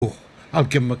I'll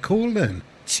give him a call then.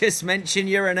 Just mention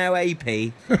you're an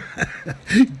OAP.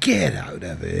 Get out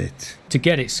of it. To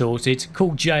get it sorted,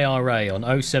 call JRA on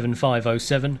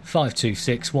 07507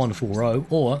 526 140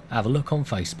 or have a look on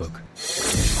Facebook.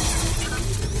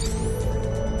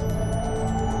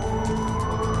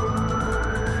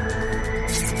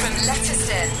 From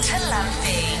Letterston to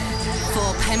Lampy.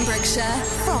 For Pembrokeshire,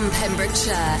 from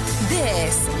Pembrokeshire,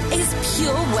 this is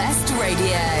Pure West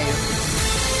Radio.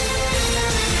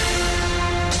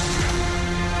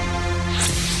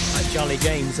 Charlie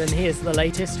James, and here's the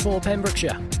latest for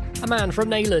Pembrokeshire. A man from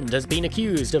Neyland has been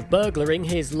accused of burglaring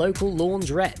his local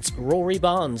laundrette. Rory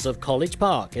Barnes of College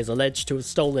Park is alleged to have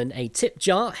stolen a tip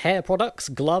jar, hair products,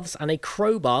 gloves and a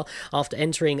crowbar after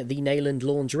entering the Neyland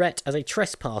laundrette as a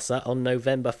trespasser on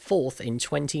November 4th in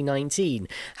 2019.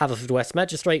 Haverfordwest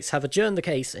magistrates have adjourned the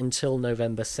case until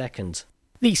November 2nd.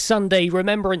 The Sunday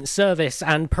Remembrance Service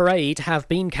and Parade have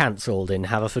been cancelled in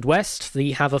Haverfordwest.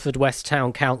 The Haverfordwest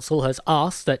Town Council has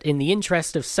asked that in the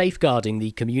interest of safeguarding the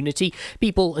community,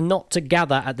 people not to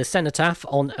gather at the cenotaph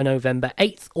on November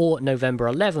 8th or November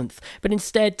 11th, but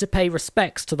instead to pay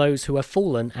respects to those who have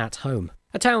fallen at home.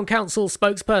 A town council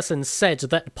spokesperson said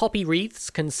that poppy wreaths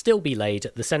can still be laid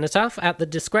at the cenotaph at the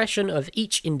discretion of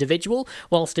each individual,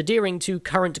 whilst adhering to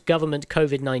current government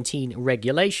COVID-19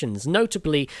 regulations,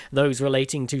 notably those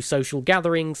relating to social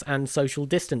gatherings and social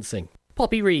distancing.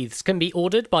 Poppy wreaths can be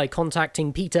ordered by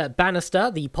contacting Peter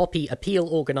Bannister, the Poppy Appeal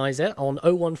Organiser, on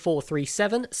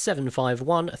 01437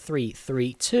 751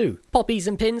 332. Poppies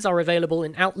and pins are available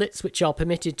in outlets which are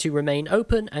permitted to remain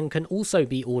open and can also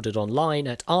be ordered online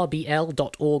at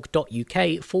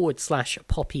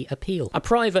rbl.org.uk/poppy appeal. A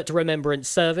private remembrance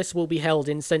service will be held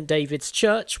in St David's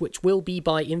Church, which will be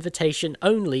by invitation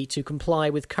only to comply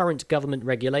with current government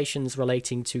regulations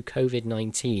relating to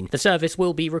COVID-19. The service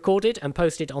will be recorded and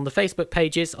posted on the Facebook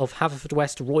pages of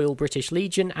Haverfordwest Royal British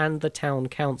Legion and the Town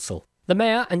Council. The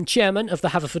Mayor and Chairman of the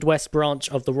Haverfordwest branch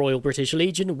of the Royal British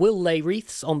Legion will lay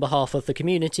wreaths on behalf of the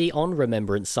community on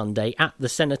Remembrance Sunday at the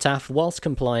cenotaph whilst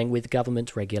complying with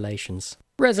government regulations.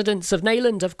 Residents of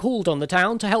Neyland have called on the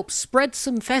town to help spread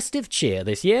some festive cheer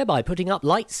this year by putting up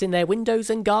lights in their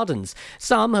windows and gardens.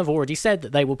 Some have already said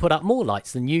that they will put up more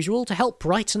lights than usual to help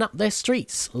brighten up their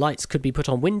streets. Lights could be put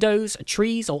on windows,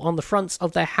 trees or on the fronts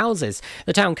of their houses.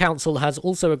 The town council has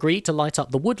also agreed to light up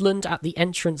the woodland at the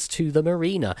entrance to the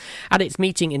marina. At its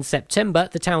meeting in September,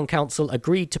 the town council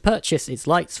agreed to purchase its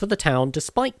lights for the town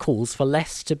despite calls for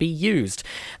less to be used.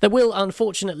 There will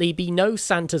unfortunately be no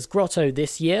Santa's Grotto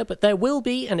this year, but there will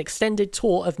be an extended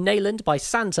tour of Neyland by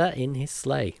Santa in his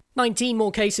sleigh. 19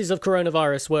 more cases of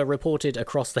coronavirus were reported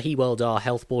across the Hywel Dda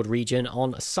Health Board region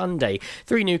on Sunday.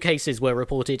 3 new cases were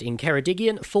reported in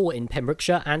Ceredigion, 4 in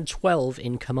Pembrokeshire and 12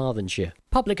 in Carmarthenshire.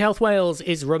 Public Health Wales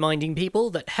is reminding people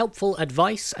that helpful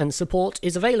advice and support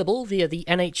is available via the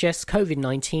NHS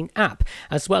COVID-19 app,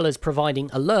 as well as providing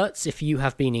alerts if you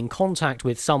have been in contact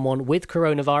with someone with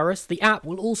coronavirus. The app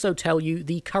will also tell you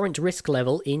the current risk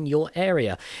level in your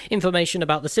area. Information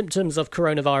about the symptoms of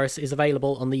coronavirus is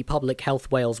available on the Public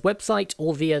Health Wales website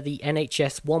or via the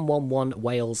NHS 111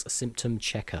 Wales Symptom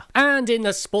Checker. And in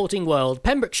the sporting world,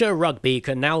 Pembrokeshire Rugby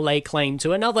can now lay claim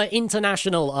to another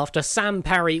international after Sam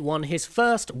Parry won his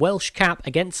first Welsh cap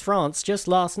against France just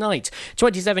last night.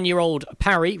 27-year-old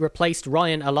Parry replaced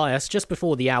Ryan Elias just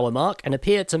before the hour mark and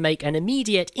appeared to make an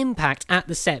immediate impact at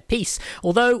the set piece,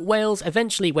 although Wales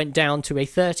eventually went down to a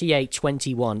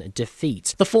 38-21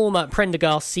 defeat. The former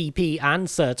Prendergast CP and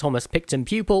Sir Thomas Picton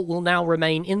pupil will now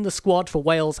remain in the squad for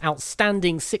Wales'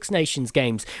 outstanding Six Nations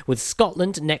games with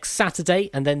Scotland next Saturday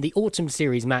and then the autumn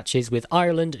series matches with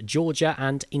Ireland, Georgia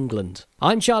and England.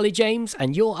 I'm Charlie James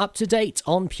and you're up to date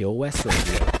on Pure West Radio.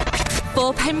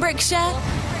 For Pembrokeshire,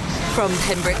 from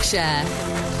Pembrokeshire,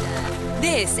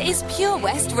 this is Pure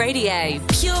West Radio.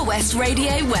 Pure West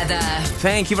Radio weather.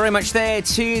 Thank you very much there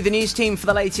to the news team for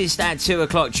the latest at 2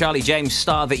 o'clock. Charlie James,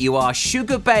 star that you are.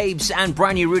 Sugar Babes and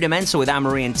brand new Rudimental with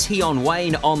Anne-Marie and Tion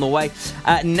Wayne on the way.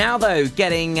 Now, though,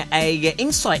 getting a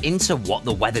insight into what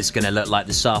the weather's going to look like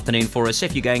this afternoon for us.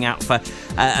 If you're going out for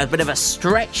a bit of a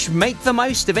stretch, make the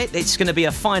most of it. It's going to be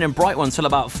a fine and bright one till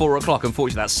about 4 o'clock.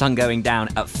 Unfortunately, that sun going down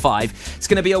at 5. It's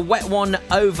going to be a wet one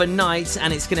overnight,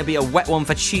 and it's going to be a wet one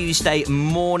for Tuesday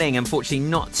morning. Unfortunately,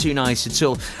 not too nice at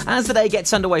all. As the day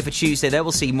gets underway for Tuesday, there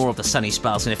we'll see more of the sunny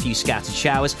spells and a few scattered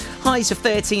showers. Highs of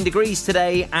 13 degrees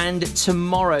today and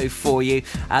tomorrow for you.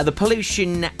 The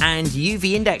pollution and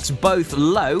UV index both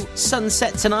low.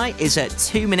 Sunset tonight is at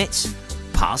 2 minutes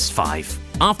past 5.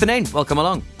 Afternoon, welcome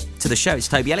along to the show. It's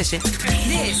Toby Ellis here.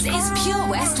 This is Pure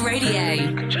West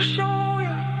Radio. Just show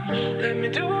ya, let me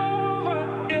do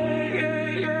over.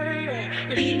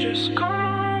 Yeah. You should just come over.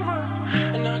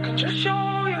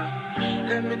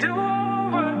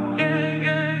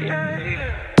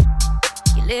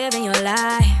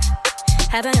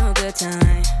 having a good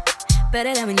time,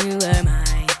 better than when you were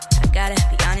mine. I gotta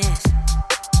be honest,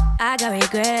 I got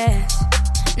regrets,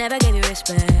 never gave you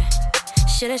respect.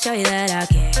 Should've showed you that I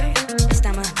care. This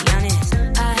time I'll be honest,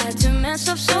 I had to mess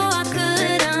up so I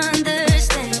could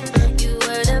understand. You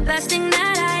were the best thing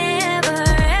that I ever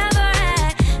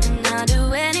had, and I'll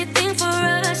do anything for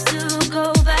us to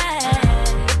go back.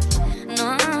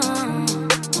 No,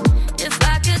 if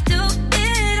I could do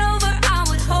it over, I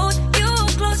would hold you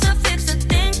closer, fix the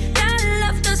thing that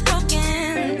left us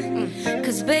broken.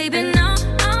 'Cause baby, now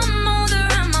I'm older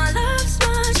and my love's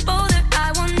much bolder.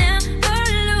 I will never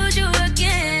lose you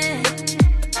again.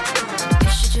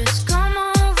 You should just come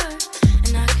over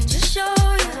and I can just show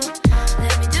you.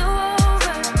 Let me do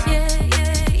over, yeah,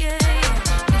 yeah, yeah,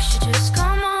 yeah. You should just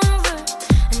come over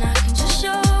and I can just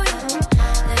show you.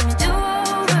 Let me do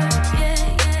over, yeah,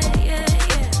 yeah, yeah,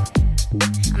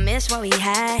 yeah. I miss what we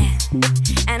had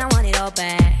and I want it all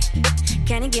back.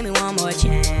 Can you give me one more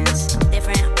chance? I'm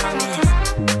different, I promise.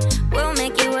 We'll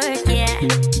make it work, yeah.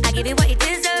 I give you what you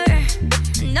deserve.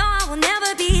 No, I will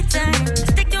never be turned.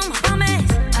 Stick to my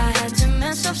promise. I had to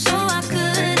mess up so I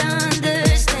could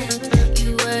understand.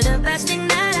 You were the best thing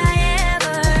that I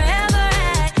ever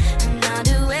had, and I'll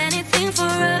do anything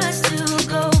for us to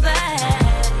go back.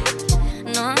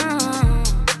 No,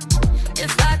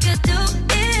 if I could do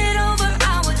it over,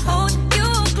 I would hold you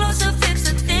closer, fix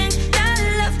the thing that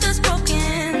left us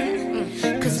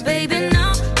broken. 'Cause baby,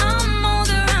 now I'm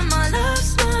older and my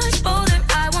love's much bolder.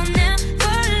 I will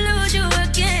never lose you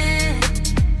again.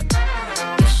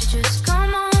 You should just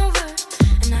come over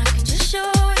and I can just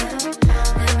show you.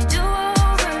 Let me do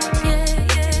over, yeah,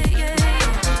 yeah, yeah,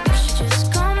 yeah. You should just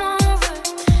come over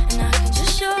and I can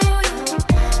just show you.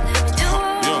 Let me do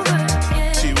over,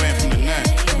 yeah. T-Wayne from the night.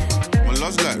 My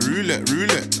love's like roulette,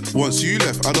 roulette. Once you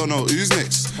left, I don't know who's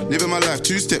next. Living my life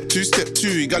two-step,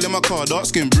 two. Gal in my car, dark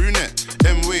skin, brunette.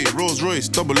 M-Way, Rolls Royce,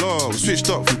 double R. We switched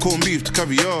up from corned beef to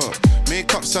caviar.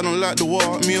 Makeup sounding like the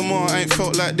war. Me and Ma ain't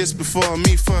felt like this before.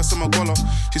 Me first, I'm a goller.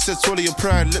 She said, swallow your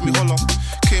pride, let me holler.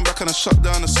 Came back and I shut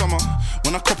down the summer.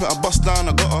 When I cop it, I bust down,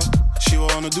 I got her. She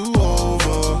wanna do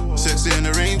over. Sexy in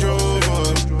the Range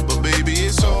Rover. But baby,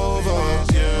 it's over.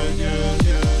 Yeah, yeah,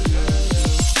 yeah.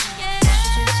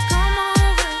 Just come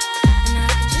over and I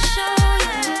can just show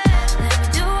you. Let me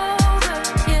do over,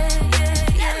 yeah, yeah,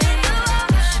 yeah.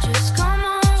 You should just come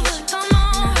over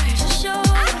and I can just show you.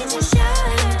 Let me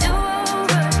do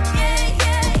over, yeah,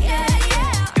 yeah, yeah,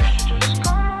 yeah.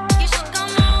 You should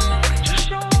come over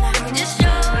and I can just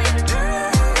show you.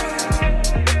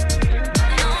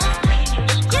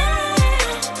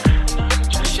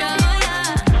 Show ya.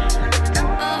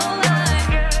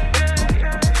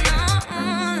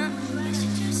 You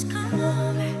should just come over.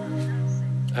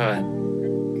 Alright.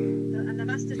 And the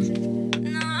mustard tea.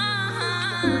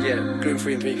 Yeah,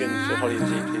 gluten-free and vegan for Holly and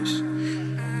Dean, please.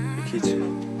 Thank you too.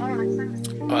 Alright, thanks.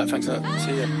 Alright, thanks a lot.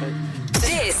 See ya. Bye.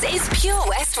 This is Pure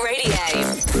West Radio.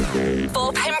 For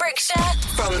Pembrokeshire,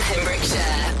 from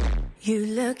Pembrokeshire. You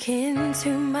look into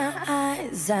my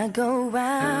eyes, I go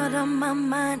out on my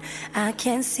mind. I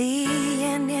can't see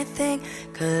anything,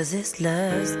 'cause this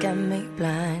love's got me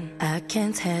blind. I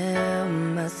can't help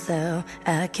myself,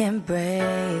 I can't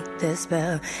break the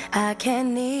spell. I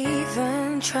can't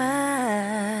even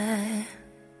try.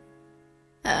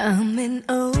 I'm in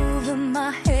over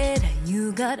my head,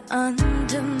 you got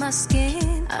under my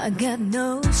skin. I got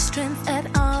no strength at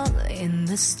all in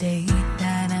the state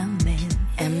that I'm in.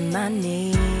 And my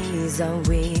knees are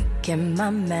weak and my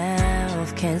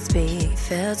mouth can't speak.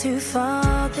 Fell too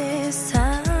far this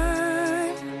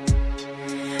time.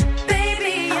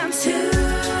 Baby, I'm too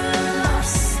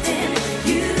lost in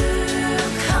you.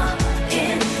 Caught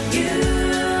in you.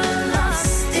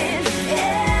 Lost in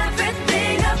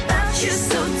everything about you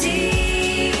so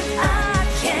deep. I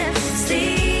can't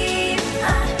sleep.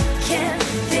 I can't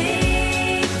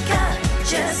think. I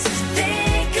just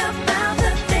think about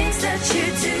the things that you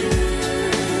do.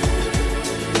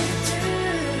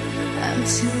 I'm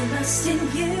too lost in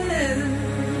you.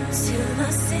 Too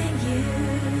lost in you.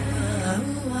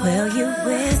 Well, you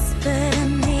whisper to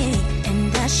me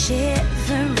and I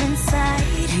shiver inside.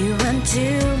 You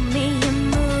undo me, you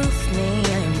move me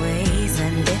in ways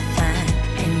undefined.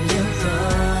 And you're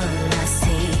all I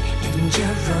see, and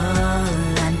you're all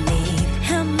I need.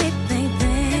 Help me,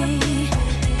 baby.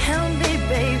 Help me,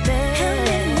 baby. Help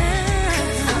me now.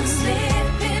 'Cause I'm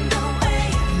slipping away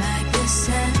like the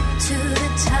sand to the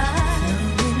tide.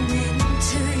 Falling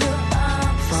into your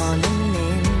arms, falling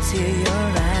into your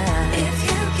eyes. If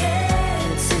you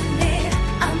get to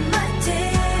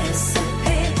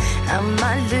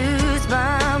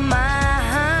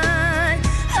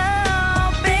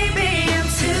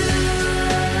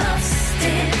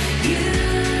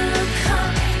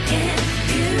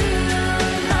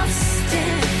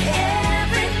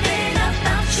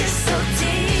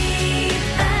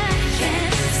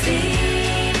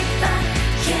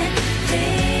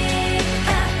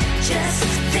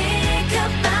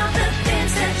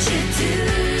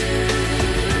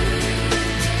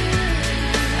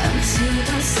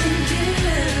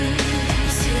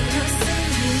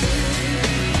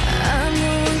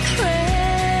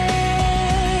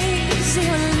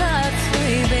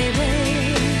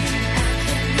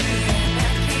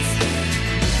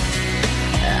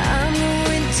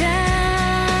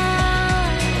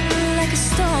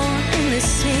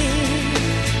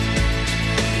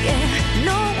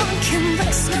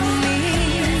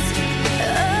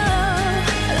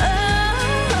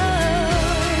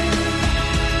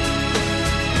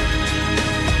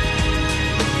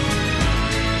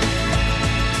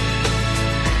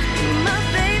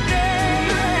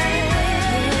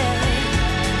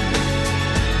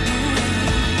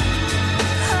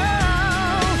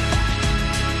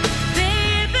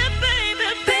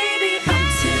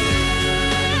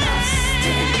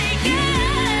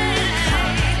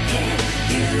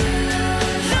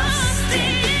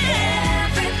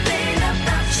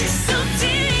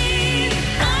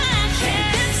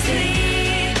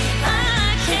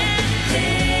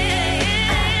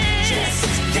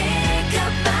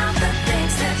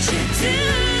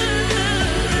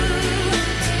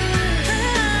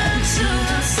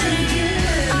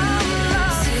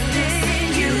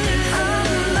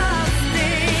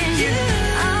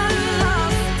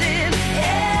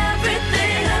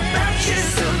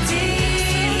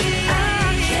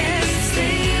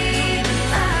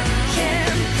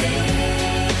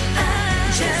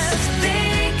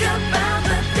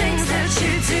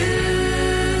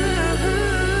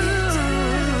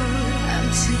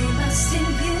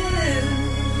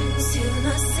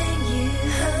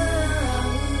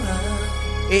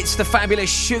It's the fabulous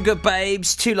Sugar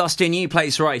Babes, Too Lost in You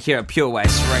place right here at Pure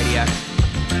West Radio.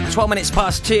 12 minutes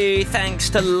past 2.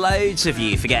 Thanks to loads of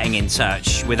you for getting in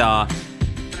touch with our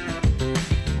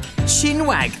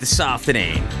chinwag this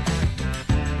afternoon.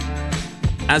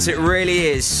 As it really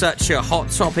is such a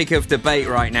hot topic of debate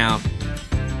right now.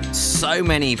 So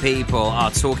many people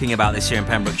are talking about this here in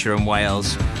Pembrokeshire and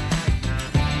Wales.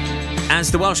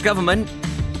 As the Welsh Government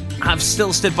have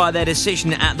still stood by their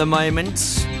decision at the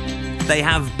moment. They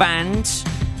have banned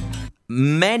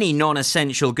many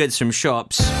non-essential goods from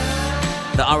shops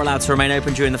that are allowed to remain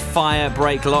open during the fire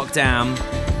break lockdown.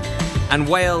 And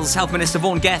Wales Health Minister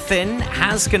Vaughan Gethin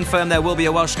has confirmed there will be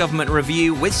a Welsh Government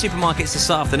review with supermarkets this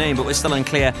afternoon, but we're still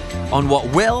unclear on what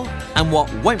will and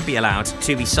what won't be allowed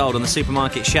to be sold on the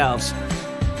supermarket shelves.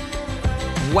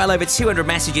 Well over 200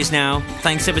 messages now.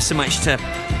 Thanks ever so much to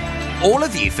all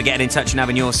of you for getting in touch and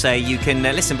having your say. You can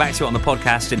listen back to it on the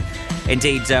podcast and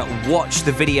indeed watch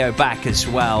the video back as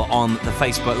well on the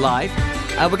Facebook Live.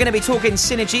 We're going to be talking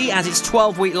Synergy as it's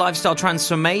 12-week lifestyle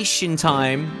transformation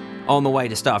time on the way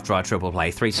to Staff Dry Triple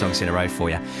Play. 3 songs in a row for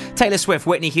you. Taylor Swift,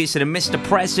 Whitney Houston and Mr.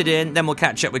 President. Then we'll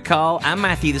catch up with Carl and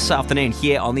Matthew this afternoon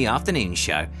here on the afternoon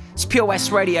show. It's Pure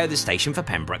West Radio, the station for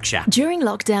Pembrokeshire. During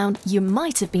lockdown, you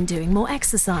might have been doing more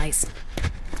exercise.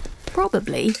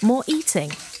 Probably more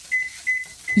eating.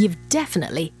 You've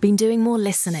definitely been doing more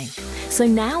listening. So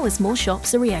now, as more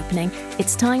shops are reopening,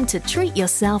 it's time to treat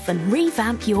yourself and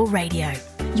revamp your radio.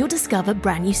 You'll discover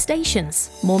brand new stations,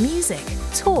 more music,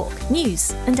 talk,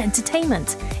 news and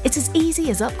entertainment. It's as easy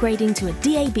as upgrading to a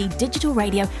DAB digital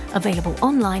radio available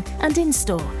online and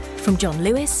in-store. From John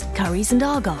Lewis, Currys and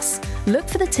Argos. Look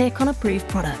for the tick on approved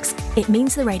products. It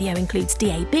means the radio includes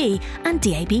DAB and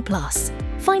DAB+.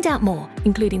 Find out more,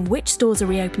 including which stores are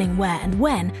reopening where and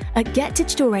when, at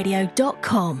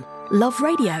getdigitalradio.com. Love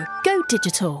radio. Go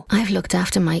digital. I've looked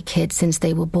after my kids since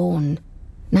they were born.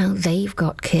 Now they've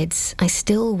got kids. I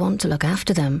still want to look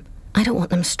after them. I don't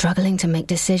want them struggling to make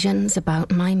decisions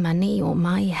about my money or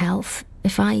my health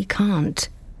if I can't.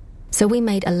 So we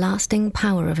made a lasting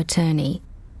power of attorney.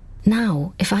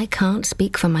 Now, if I can't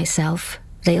speak for myself,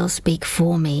 they'll speak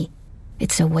for me.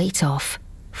 It's a weight off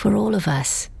for all of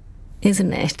us.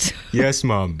 Isn't it? Yes,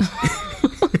 Mum.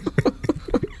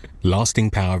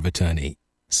 Lasting power of attorney.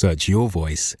 Search your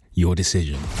voice, your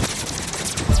decision.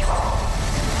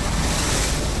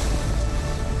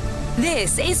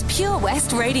 This is Pure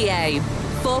West Radio.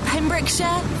 For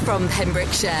Pembrokeshire, from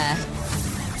Pembrokeshire.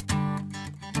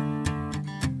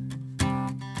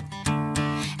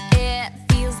 It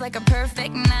feels like a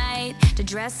perfect night to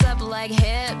dress up like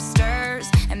hipsters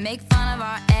and make fun of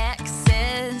our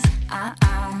exes.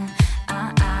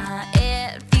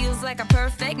 It feels like a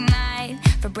perfect night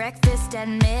for breakfast at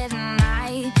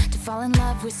midnight to fall in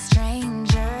love with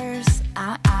strangers.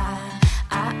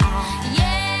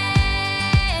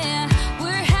 Yeah,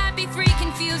 we're happy, free,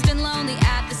 confused, and lonely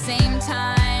at the same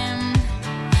time.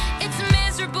 It's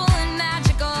miserable and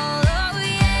magical. Oh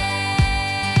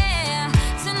yeah,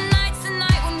 tonight's the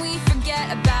night when we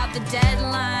forget about the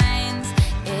deadlines.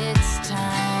 It's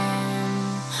time.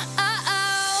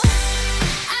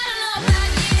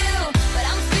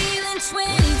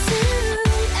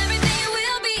 Everything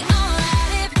will be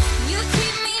alright if you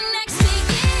keep me next to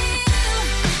you.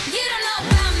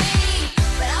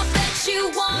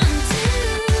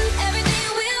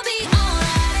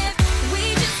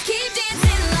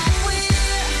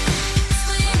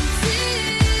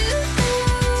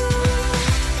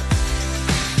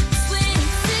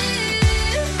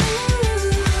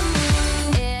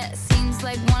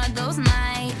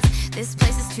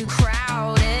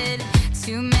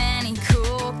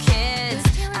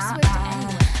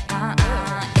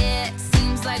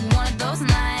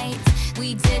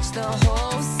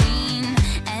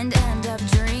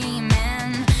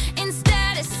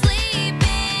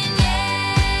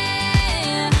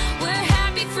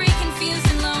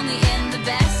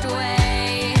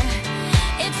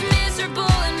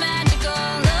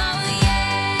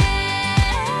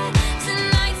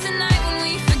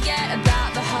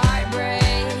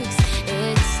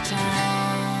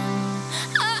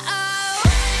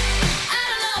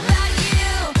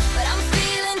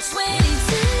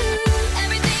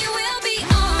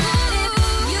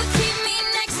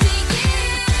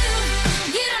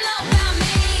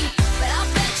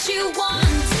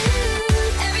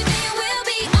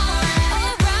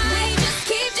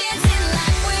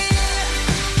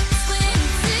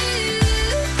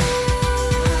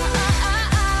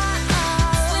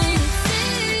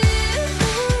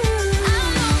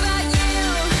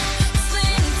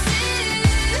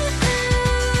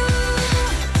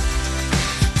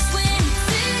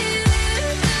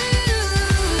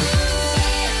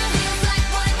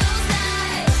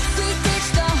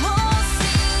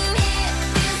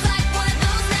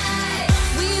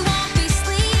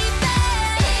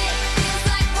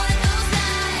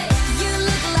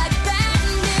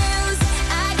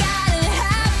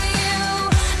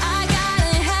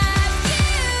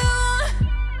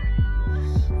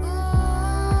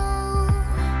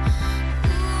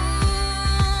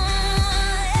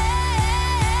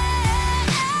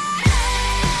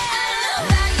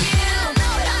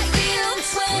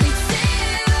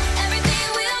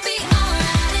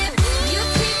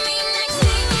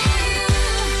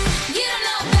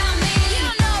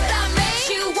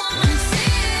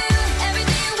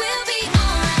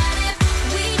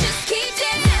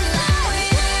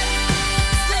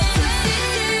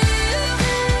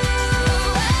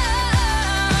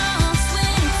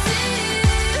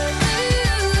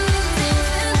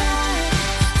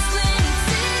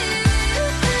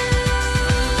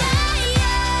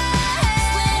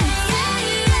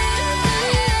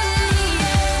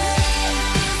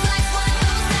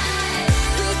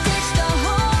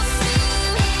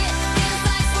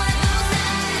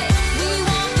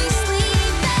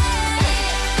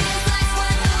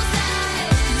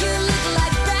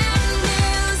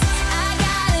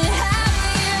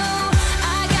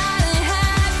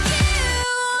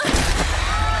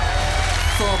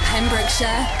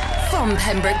 Pembrokeshire, from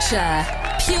Pembrokeshire,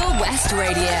 Pure West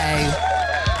Radio.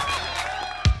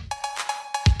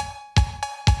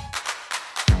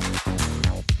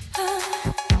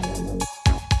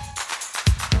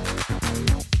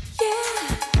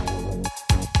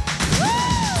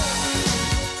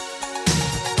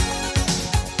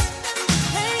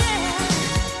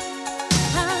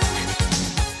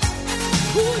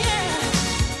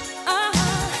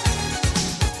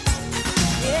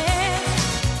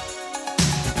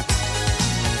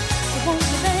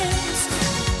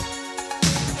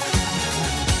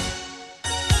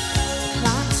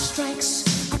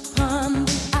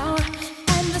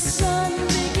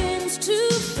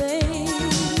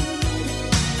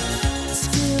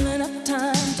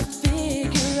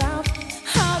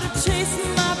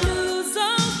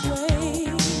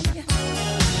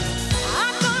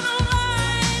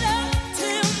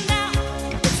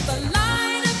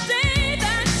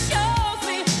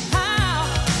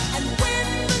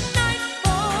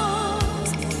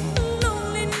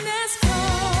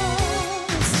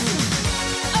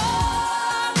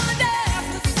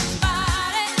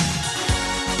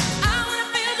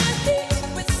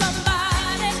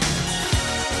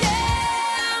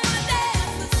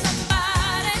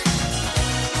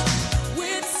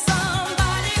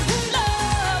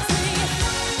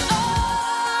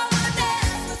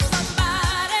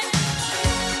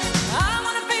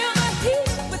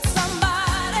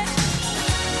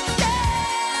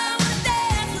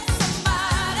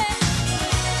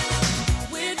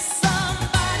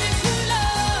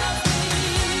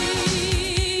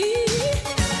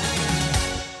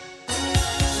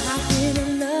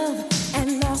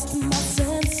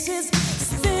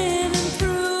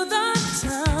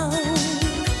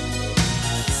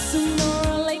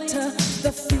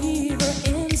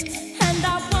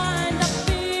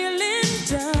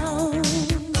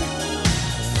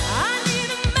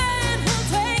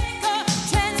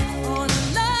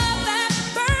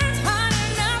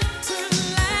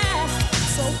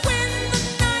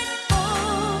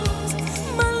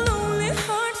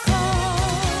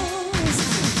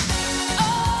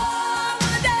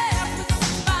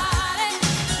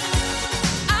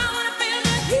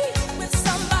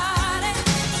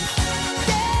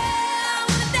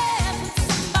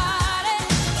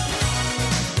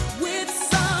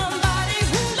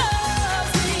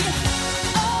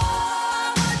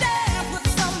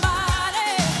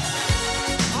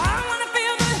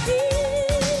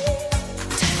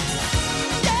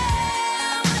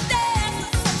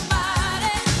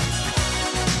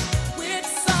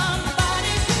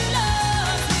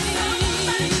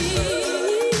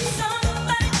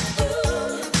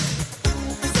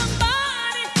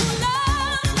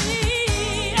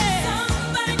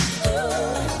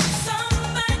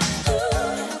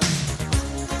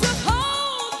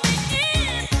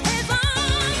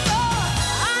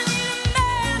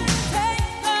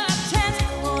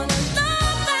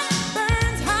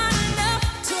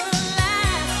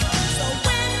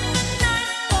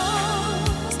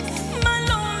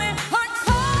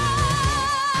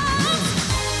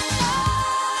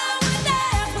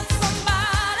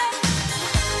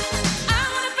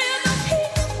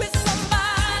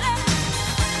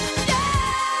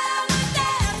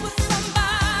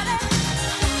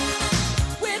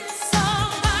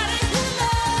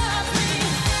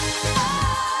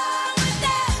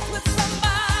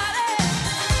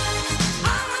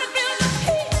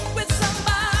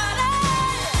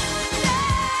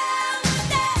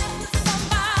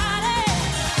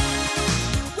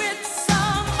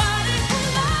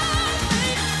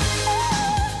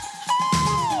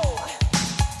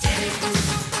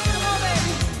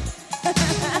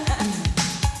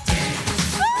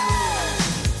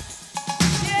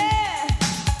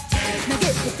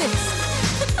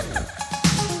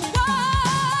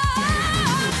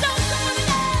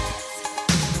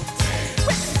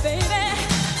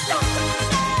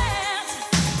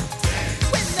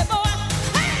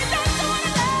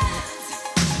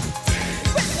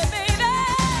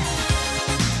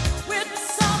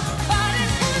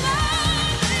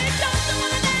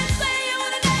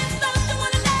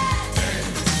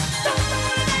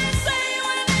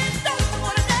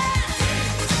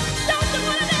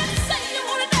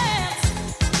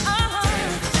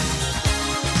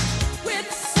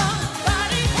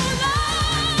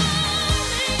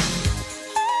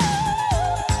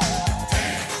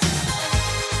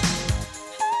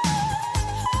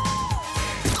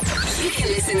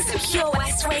 listen to Pure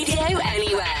West Radio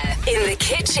anywhere. In the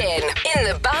kitchen, in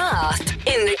the bath,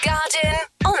 in the garden,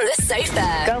 on the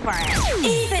sofa. Go for it.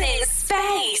 Even in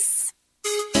space.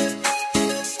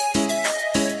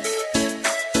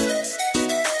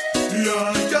 La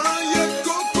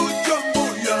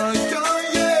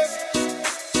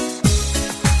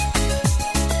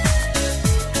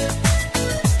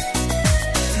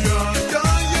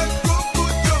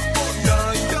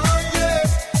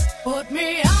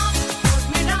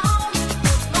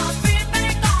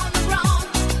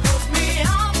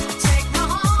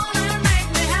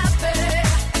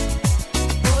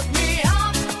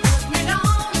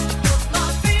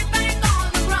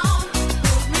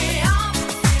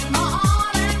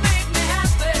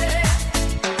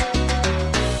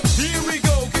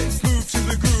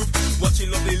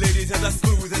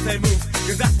as they move,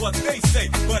 cause that's what they say,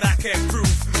 but I can't prove.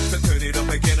 So turn it up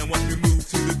again and watch me move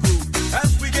to the groove.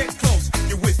 As we get close,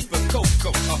 you whisper Coco,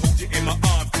 I hold you in my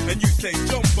arms, and you say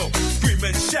Jumbo. Scream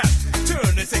and shout,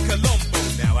 turn and say Colombo.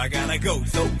 Now I gotta go,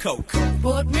 so Coco.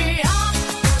 Put me up,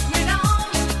 put me down,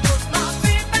 put my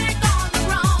feet back on the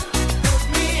ground. Put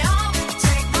me up,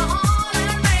 take my heart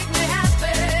and make me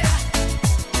happy.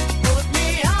 Put me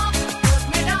up, put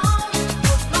me down,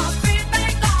 put my feet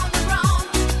back on the ground.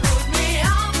 Put me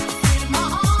up, feel my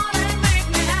heart and make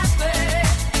me happy.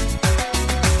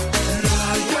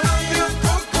 Yeah, yeah, yeah,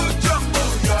 Coco Jumbo,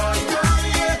 yeah, yeah,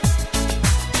 yeah.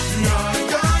 Yeah,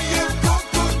 yeah, yeah,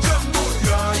 Coco Jumbo,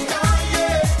 yeah, yeah,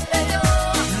 yeah.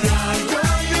 Yeah,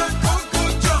 yeah, yeah, Coco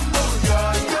Jumbo, yeah,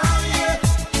 yeah, yeah.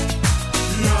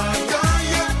 Yeah, yeah,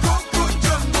 yeah, Coco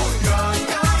Jumbo, yeah,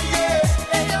 yeah,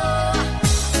 yeah.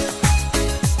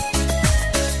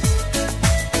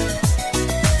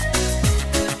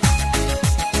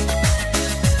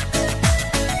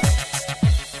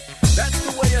 That's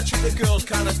the way I treat the girls,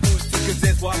 kinda smooth too, cause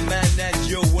there's one man that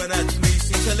you and that's me.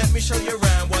 See, so let me show you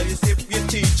around while you sip your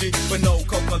TG. But no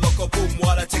coca loco boom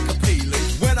while I take a peeling.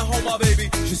 When I hold my baby,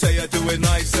 she say I do it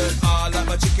nice and I like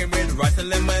my chicken with rice and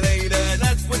lemonade. And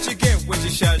that's what you get when she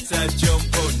shouts at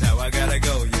Jumbo. Now I gotta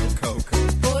go, yo Coco.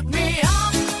 Put me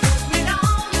up, put me down,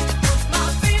 put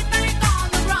my feet back on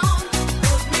the ground.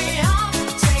 Put me up,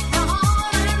 take my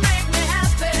heart and make me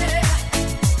happy.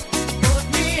 Put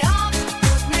me up,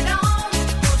 put me down,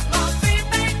 put my feet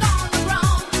back on the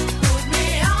ground. Put me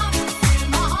up, feel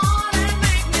my heart and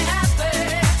make me happy.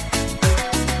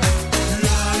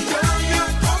 Yeah, yeah, yeah,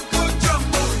 Coco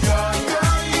Jumbo, yeah,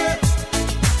 yeah, yeah.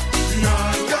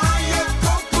 Yeah, yeah, yeah,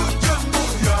 Coco Jumbo,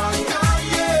 yeah, yeah, yeah.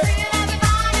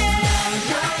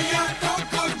 Yeah, yeah,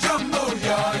 Coco Jumbo,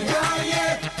 yeah, yeah,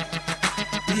 yeah.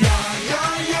 Yeah,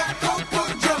 yeah, yeah, Coco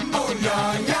Jumbo,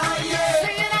 yeah, yeah, yeah.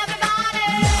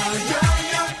 Yeah, yeah,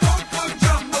 yeah, Coco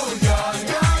Jumbo, yeah,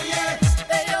 yeah, yeah.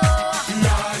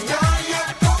 Yeah, yeah, yeah,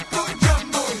 Coco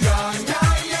Jumbo, yeah,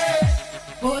 yeah, yeah.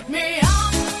 Put me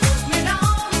up, put me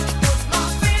down, put my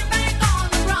feet back on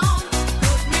the ground.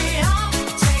 Put me up,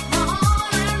 take my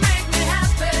heart and make me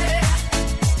happy.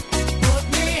 Put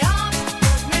me up,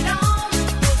 put me down,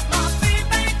 put my feet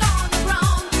back on the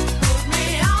ground. Put me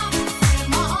up, feel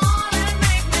my heart and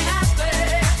make me happy.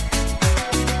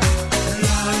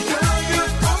 Yeah, yeah, yeah,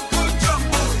 Coco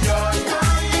Jumbo, yeah, yeah,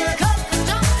 yeah. Coco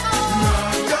Jumbo, Yeah,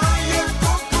 yeah, yeah,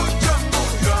 Coco Jumbo,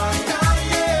 yeah, yeah,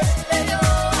 yeah.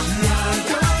 Yeah,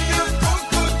 yeah, yeah,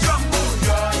 Coco Jumbo,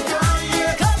 yeah, yeah,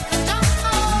 yeah. Coco Jumbo,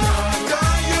 Yeah,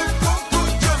 yeah, yeah, Coco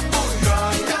Jumbo,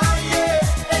 yeah, yeah,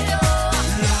 yeah.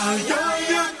 Yeah, yeah,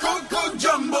 yeah, Coco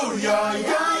Jumbo, yeah,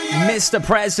 yeah, yeah. Mr.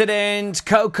 President,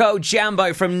 Coco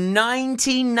Jambo from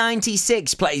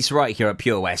 1996 plays right here at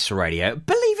Pure West Radio.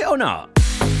 Believe it or not,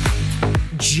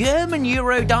 German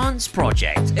Eurodance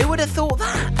project. Who would have thought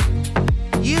that?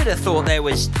 You'd have thought there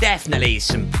was definitely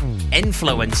some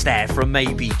influence there from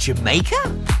maybe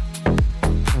Jamaica.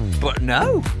 But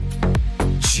no,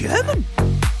 German.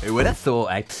 Who would have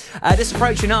thought, eh? Just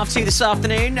approaching 2:30 this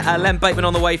afternoon. Len Bateman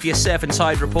on the way for your Surf and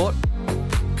Tide report.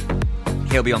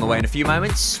 He'll be on the way in a few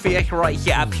moments for you right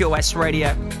here at Pure West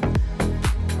Radio.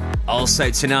 Also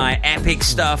tonight, epic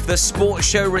stuff. The sports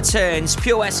show returns.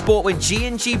 Pure West Sport with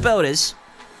G&G Builders.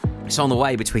 It's on the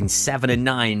way between 7 and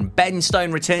 9. Ben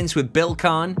Stone returns with Bill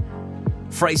Kahn,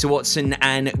 Fraser Watson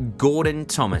and Gordon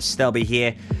Thomas. They'll be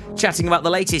here chatting about the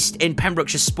latest in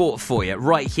Pembrokeshire sport for you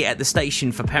right here at the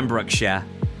station for Pembrokeshire.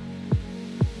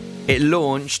 It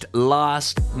launched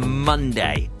last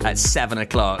Monday at 7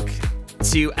 o'clock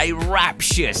to a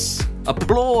rapturous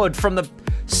applaud from the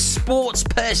sports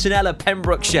personnel of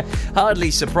Pembrokeshire. Hardly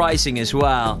surprising as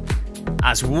well,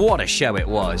 as what a show it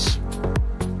was.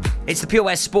 It's the Pure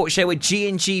West Sports Show with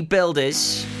G&G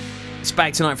Builders. It's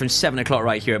back tonight from 7 o'clock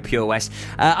right here at Pure West.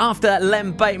 After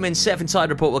Len Bateman's Surf and Tide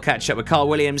report, we'll catch up with Carl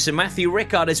Williams and Matthew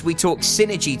Rickard as we talk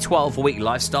Synergy 12-week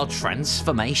lifestyle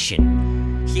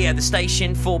transformation. Here at the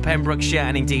station for Pembrokeshire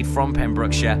and indeed from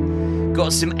Pembrokeshire.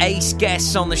 Got some ace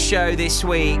guests on the show this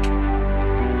week,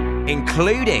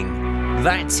 including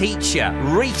that teacher,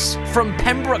 Reese from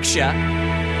Pembrokeshire,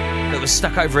 that was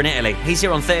stuck over in Italy. He's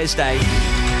here on Thursday.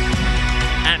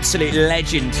 Absolute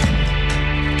legend.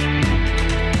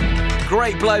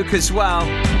 Great bloke as well.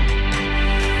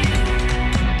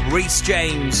 Reese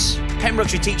James,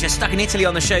 Pembrokeshire teacher, stuck in Italy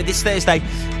on the show this Thursday,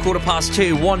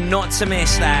 2:15. One not to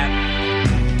miss that.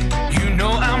 You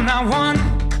know I'm not one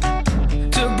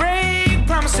to break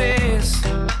promises.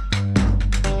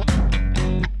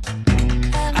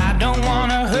 I don't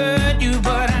want to hurt you,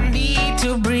 but I need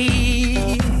to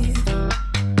breathe.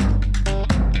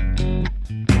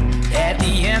 At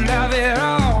the end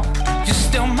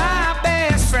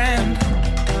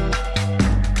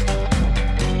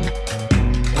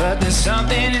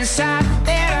something inside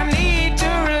that I need to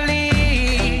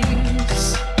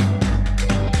release.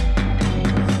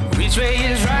 Which way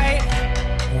is right?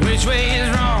 Which way is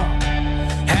wrong?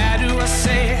 How do I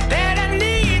say that I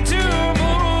need to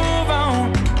move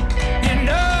on? You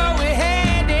know we're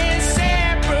heading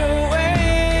separate ways,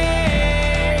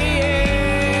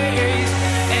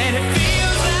 and it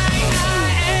feels like I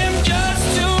am just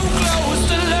too close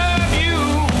to love you.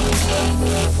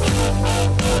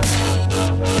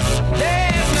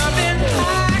 There's nothing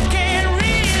I can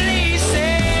really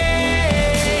say.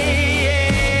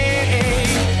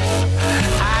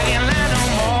 I can lie no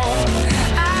more.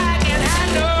 I can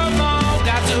hide no more.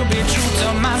 Got to be true to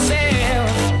myself.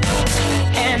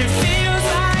 And it feels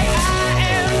like I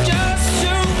am just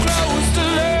too close to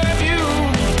love you.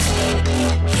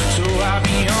 So I'll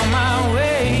be on my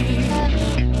way.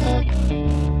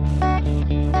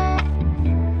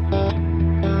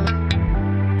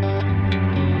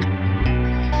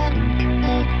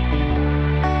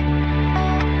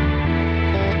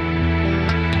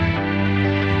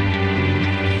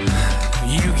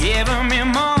 You giving me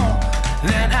more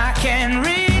than I can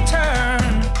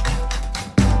return.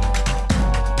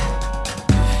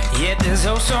 Yet there's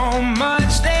oh so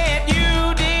much that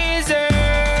you deserve.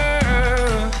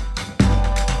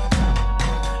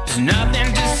 There's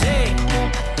nothing to say,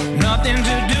 nothing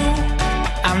to do.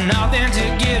 I'm nothing to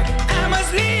give. I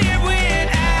must live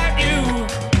without you.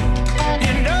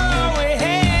 You know we're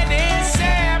heading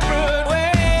separate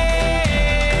ways,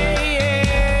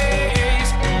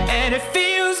 and it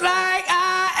feels like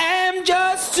I am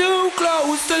just too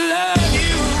close to love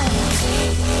you.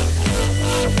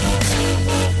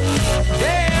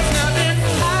 There's nothing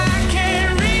I can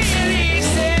really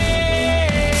say.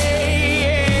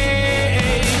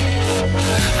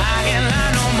 I can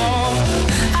lie no more.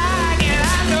 I can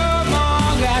lie no more.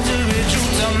 Got to be true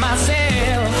to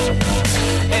myself.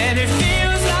 And it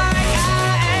feels like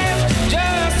I am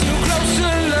just too close to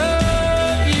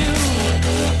love you.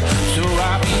 So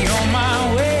I'll be on my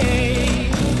way.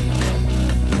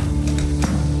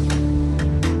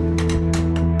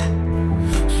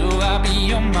 So I'll be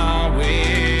on my way.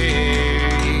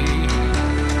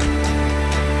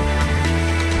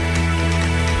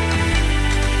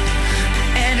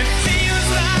 And it feels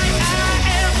like I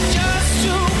am just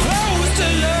too close to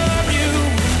love you.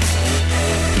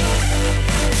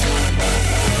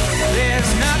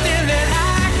 There's nothing that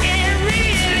I can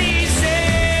really say.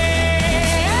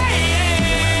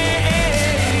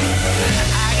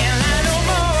 I can lie no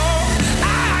more.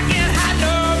 I can hide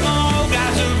no more.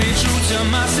 Got to be true to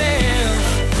myself.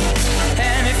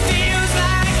 And it feels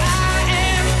like I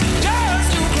am just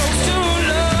too close to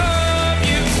love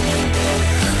you.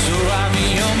 So I'll be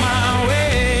on my way.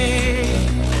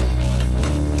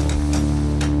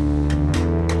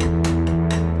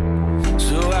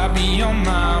 So I'll be on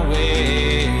my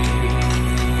way.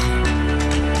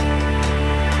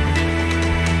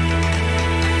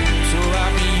 So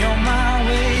I'll be on my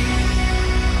way.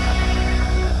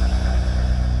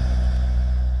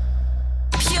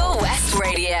 Pure West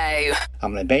Radio.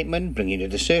 I'm Len Bateman, bringing you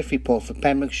the surf report for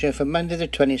Pembrokeshire for Monday the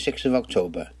 26th of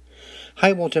October.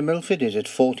 High water Milford is at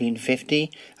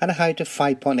 1450 and a height of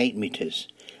 5.8 metres,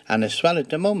 and the swell at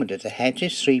the moment at the hedge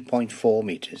is 3.4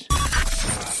 metres.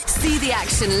 See the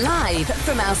action live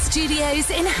from our studios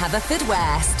in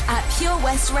Haverfordwest at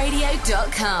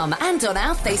purewestradio.com and on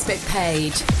our Facebook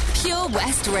page, Pure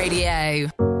West Radio.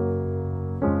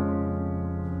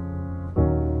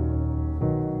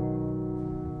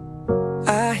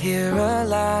 I hear a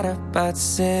lot about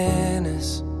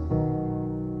sinners.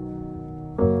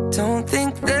 Don't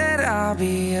think that I'll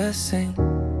be a saint,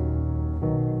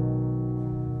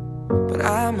 but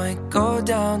I might go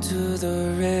down to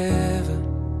the river.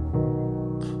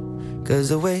 'Cause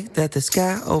the way that the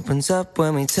sky opens up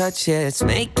when we touch it, it's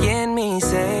making me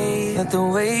say that the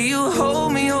way you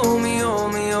hold me, hold me,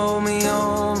 hold me, hold me,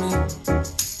 hold me,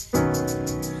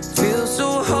 feels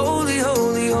so holy,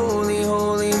 holy, holy,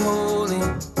 holy, holy.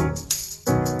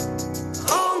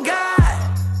 Oh God,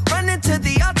 running to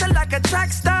the altar like a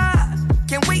track star.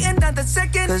 Can't wait another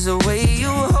second. 'Cause the way you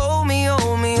hold me,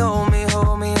 hold me, hold me,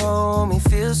 hold me, hold me,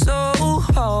 feels so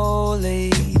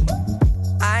holy.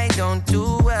 I don't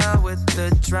do well with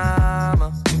the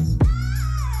drama,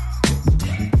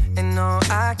 and no,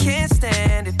 I can't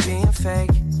stand it being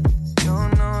fake. No,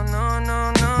 no, no,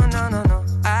 no, no, no, no, no.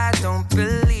 I don't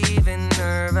believe in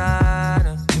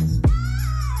Nirvana,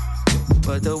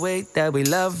 but the way that we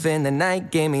love in the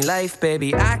night gave me life,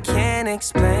 baby. I can't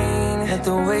explain that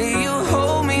the way you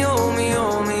hold me, hold me,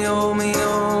 hold me, hold me,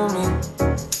 hold me,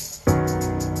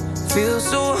 feels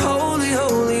so holy,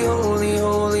 holy, holy,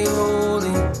 holy,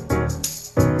 holy.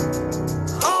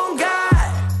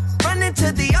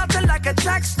 a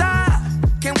track star.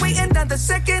 Can't wait another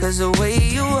second. Cause the way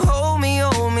you hold me,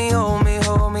 hold me, hold me,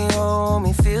 hold me, hold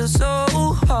me, feel so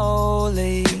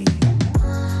holy.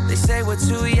 They say we're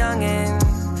too young and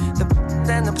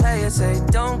then the players say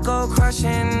don't go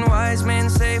crushing. Wise men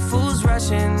say fools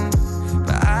rushing,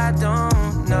 but I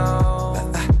don't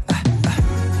know.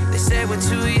 They say we're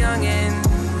too young and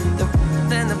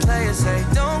then the players say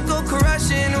don't go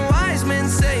crushing. Wise men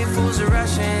say fools are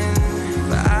rushing,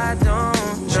 but I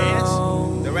don't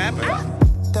know. The rapper.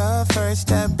 The first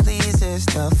step pleases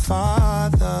the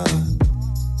Father.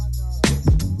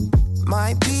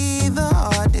 Might be the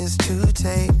hardest to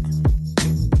take.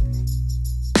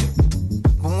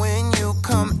 But when you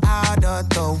come out of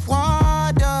the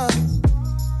water,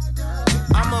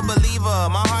 I'm a believer,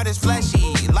 my heart is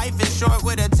fleshy. Life is short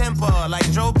with a temper, like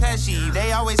Joe Pesci.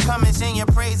 They always come and sing your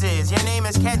praises, your name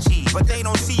is catchy. But they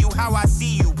don't see you how I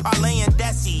see you, Parlay and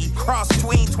Desi. Cross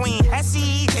tween,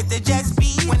 Hesse, hit the jet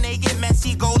speed. When they get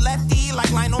messy, go lefty,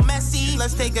 like Lionel Messi.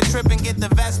 Let's take a trip and get the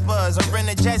Vespas, or rent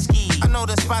a jet ski. I know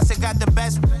the spots that got the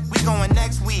best, we going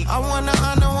next week. I wanna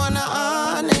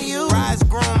honor you. Rise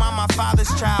groom, I'm my father's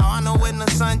child. I know when the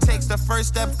son takes the first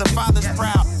step, the father's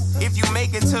proud. If you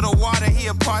make it to the water,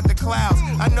 he'll part the clouds.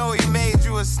 I know he made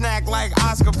you a snack like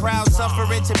Oscar Proud. Suffer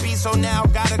it to be, so now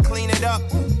gotta clean it up.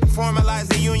 Formalize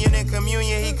the union and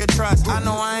communion he could trust. I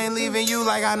know I ain't leaving you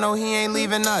like I know he ain't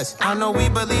leaving us. I know we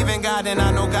believe in God and I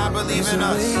know God believes in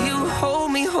us. You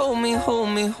hold me, hold me, hold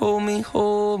me, hold me,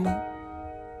 hold me.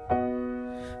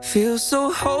 Feel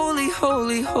so holy,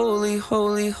 holy, holy,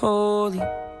 holy, holy.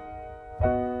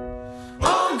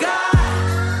 Oh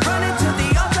God, running to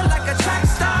the altar like a track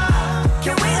star.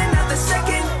 Can't wait another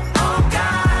second. Oh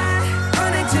God,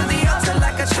 running to the altar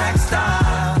like a track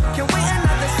star. Can't wait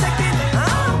another second.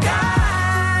 Oh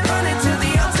God, running to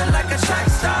the altar like a track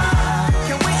star.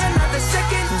 Can't wait another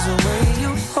second. 'Cause the way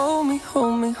you hold me,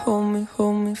 hold me, hold me,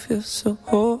 hold me, feel so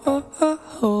holy.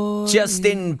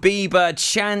 Justin Bieber,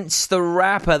 Chance the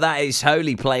Rapper, that is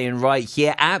Holy, playing right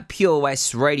here at Pure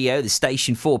West Radio, the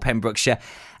station for Pembrokeshire,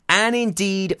 and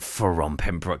indeed from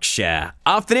Pembrokeshire.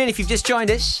 Afternoon, if you've just joined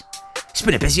us. It's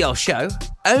been a busy old show.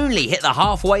 Only hit the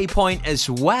halfway point as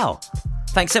well.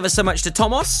 Thanks ever so much to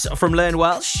Thomas from Learn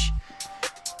Welsh.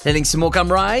 Learning some more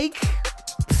Gymraeg.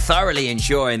 Thoroughly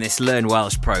enjoying this Learn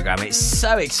Welsh programme. It's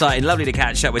so exciting. Lovely to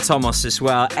catch up with Thomas as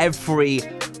well every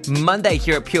Monday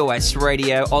here at Pure West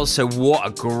Radio. Also, what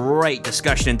a great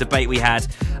discussion and debate we had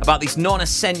about these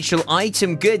non-essential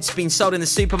item goods being sold in the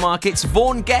supermarkets.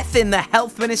 Vaughan Gethin, the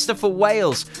Health Minister for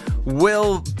Wales,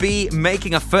 will be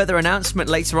making a further announcement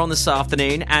later on this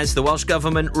afternoon as the Welsh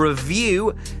Government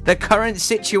review the current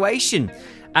situation.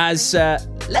 As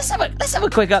let's have a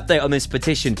quick update on this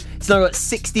petition. It's now got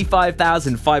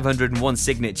 65,501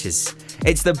 signatures.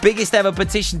 It's the biggest ever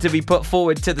petition to be put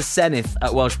forward to the Senedd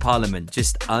at Welsh Parliament.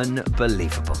 Just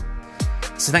unbelievable.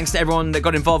 So thanks to everyone that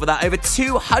got involved with that. Over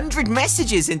 200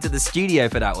 messages into the studio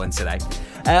for that one today.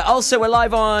 Also, we're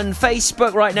live on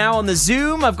Facebook right now on the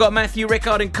Zoom. I've got Matthew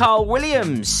Rickard and Carl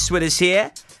Williams with us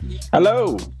here.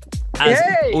 Hello. As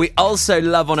we also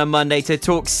love on a Monday to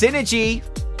talk synergy.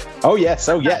 Oh, yes.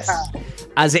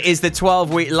 As it is the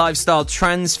 12-week lifestyle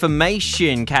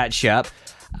transformation catch-up.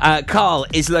 Carl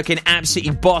is looking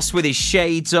absolutely boss with his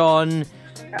shades on.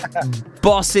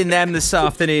 Bossing them this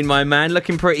afternoon, my man.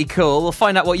 Looking pretty cool. We'll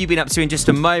find out what you've been up to in just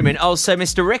a moment. Also,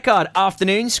 Mr. Rickard,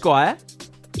 afternoon, Squire.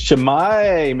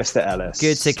 Shemai, Mr. Ellis.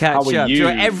 Good to catch up. You? Do you know,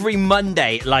 every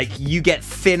Monday, you get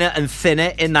thinner and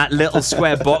thinner in that little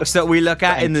square box that we look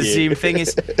at in the Zoom thing.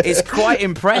 It's quite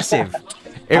impressive.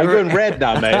 I'm going red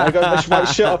now, mate. I'm going to my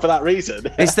shirt off for that reason.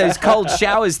 It's those cold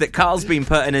showers that Carl's been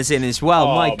putting us in as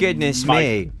well. My goodness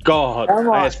me. God.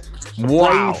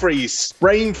 Wow.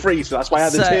 Brain freeze. That's why I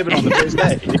had the turban on the first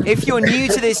day. If you're new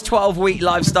to this 12-week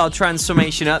lifestyle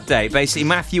transformation update, basically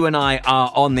Matthew and I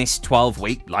are on this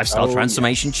 12-week lifestyle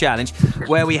transformation challenge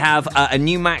where we have a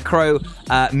new macro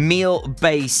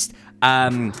meal-based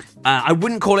I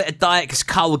wouldn't call it a diet because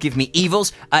Carl will give me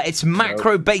evils. It's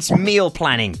macro-based meal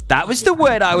planning. That was the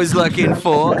word I was looking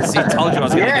for. See, told you I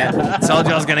was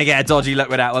going to get a dodgy look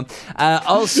with that one.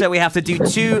 Also, we have to do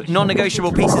 2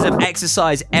 non-negotiable pieces of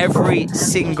exercise every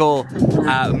single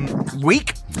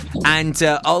week. And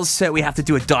also, we have to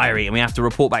do a diary and we have to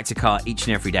report back to Carl each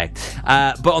and every day.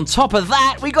 But on top of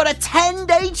that, we got a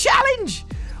 10-day challenge,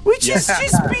 which has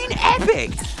just been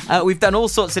epic. We've done all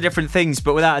sorts of different things,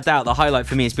 but without a doubt, the highlight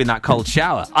for me has been that cold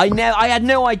shower. I had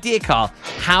no idea, Carl,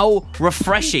 how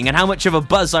refreshing and how much of a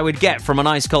buzz I would get from an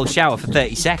ice cold shower for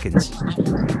 30 seconds.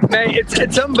 Mate,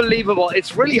 it's unbelievable.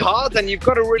 It's really hard, and you've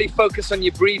got to really focus on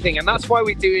your breathing, and that's why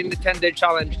we're doing the 10-day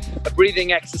challenge, a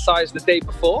breathing exercise the day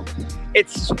before.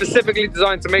 it's specifically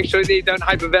designed to make sure that you don't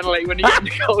hyperventilate when you get in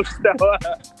the cold shower.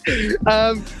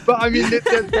 But I mean,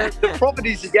 the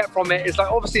properties you get from it is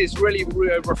like, obviously it's really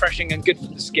refreshing and good for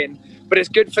the skin, but it's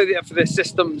good for the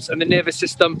systems and the nervous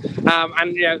system,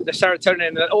 and you know, the serotonin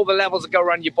and all the levels that go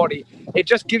around your body. It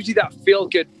just gives you that feel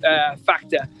good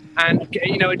factor. And,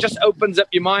 you know, it just opens up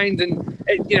your mind, and,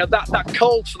 you know, that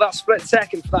cold for that split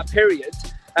second, for that period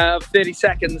of 30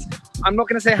 seconds. I'm not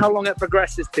going to say how long it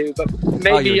progresses to, but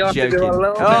maybe you'll have to do a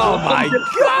little bit. Oh, my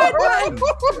God,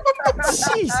 man.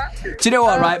 Jeez. Do you know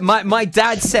what, right? My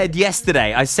dad said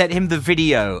yesterday, I sent him the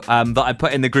video that I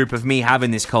put in the group of me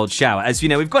having this cold shower. As you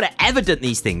know, we've got to evident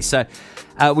these things. So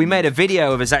we made a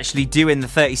video of us actually doing the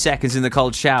 30 seconds in the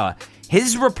cold shower.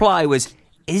 His reply was,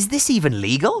 is this even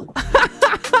legal?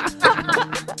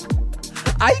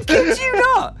 I kid you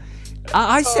not.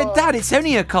 I said, Dad, it's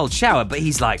only a cold shower. But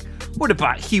he's like, what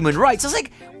about human rights? I was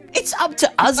like, it's up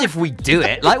to us if we do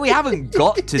it. Like, we haven't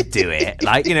got to do it.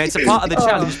 Like, you know, it's a part of the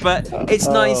challenge, but it's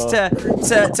nice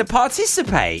to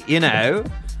participate, you know?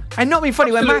 And not being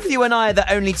funny, when Matthew and I are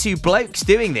the only two blokes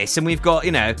doing this, and we've got,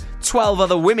 you know, 12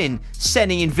 other women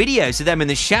sending in videos of them in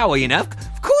the shower, you know,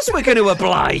 of course we're going to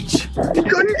oblige. You've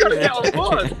got to get on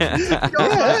board.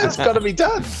 Yeah, it's got to be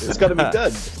done. It's got to be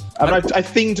done. And I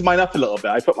themed mine up a little bit.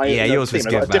 I put my yours theme. was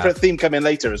I've got good, a different theme coming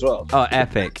later as well. Oh,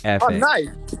 epic. Oh, nice.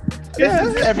 Yeah,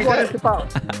 This is what it's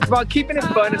about. It's about keeping it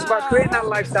fun. It's about creating that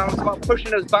lifestyle. It's about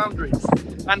pushing those boundaries.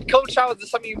 And cold showers are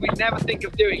something we never think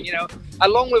of doing, you know,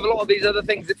 along with a lot of these other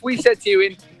things. If we said to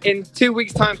you in 2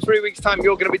 weeks' time, 3 weeks' time,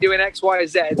 you're going to be doing X, Y, or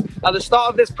Z, at the start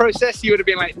of this process, you would have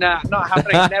been like, nah, not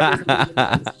happening.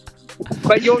 Never.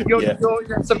 But you're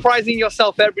surprising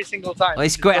yourself every single time. Well,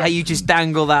 it's great how you just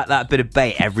dangle that bit of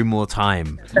bait every more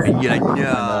time. And you're like,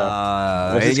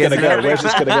 no. Where's this going to go? Where's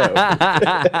this going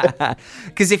to go?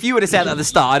 Because if you would have said that at the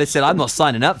start, I'd have said, I'm not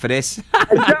signing up for this.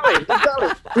 Exactly.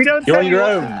 We don't. You're on your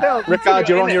own. Rickard,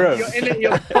 you're on your own. You're in it.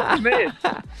 You're committed.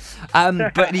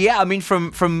 But yeah, I mean,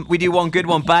 from we do one good,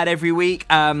 one bad every week.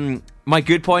 My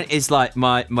good point is like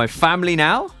my family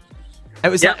now. It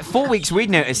was like 4 weeks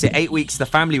we'd notice it, 8 weeks the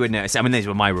family would notice it. I mean, these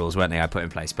were my rules, weren't they? I put in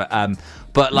place, but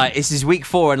like this is week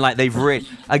 4, and like they've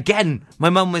again. My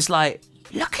mum was like,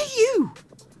 "Look at you,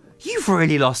 you've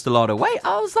really lost a lot of weight."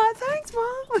 I was like, "Thanks,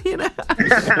 Mum." You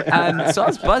know, so I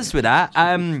was buzzed with that.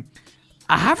 I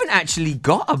haven't actually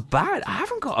got a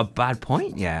bad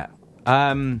point yet.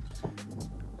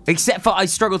 Except for I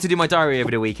struggled to do my diary over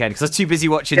the weekend because I was too busy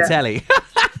watching telly.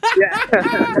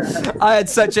 I had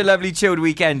such a lovely chilled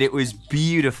weekend. It was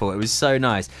beautiful. It was so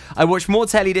nice. I watched more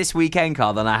telly this weekend,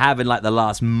 Carl, than I have in like the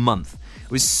last month.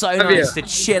 It was so nice to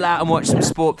chill out and watch some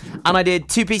sport. And I did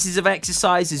 2 pieces of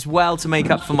exercise as well to make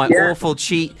up for my awful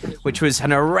cheat, which was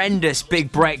an horrendous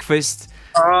big breakfast.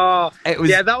 Oh,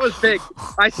 that was big.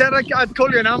 I said I'd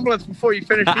call you an ambulance before you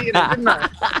finished eating it, didn't I?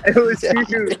 It was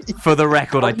huge. For the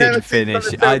record, I didn't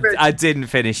finish it. I didn't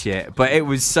finish it, but it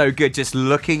was so good just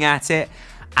looking at it.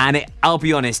 And I'll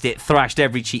be honest, it thrashed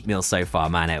every cheat meal so far,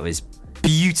 man. It was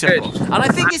beautiful. Good. And I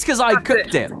think it's because I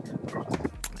cooked it.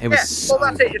 It was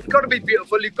that's it. It's got to be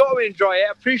beautiful. You've got to enjoy it,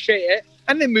 appreciate it,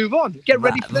 and then move on. Get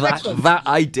ready for the next one. That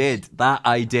I did. But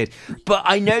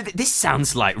I know that this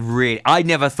sounds like really... I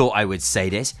never thought I would say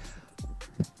this.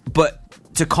 But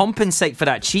to compensate for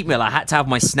that cheat meal, I had to have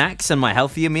my snacks and my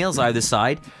healthier meals either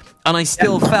side. And I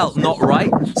still felt not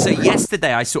right. So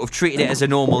yesterday I sort of treated it as a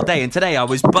normal day, and today I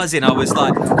was buzzing. I was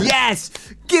like, "Yes,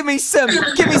 give me some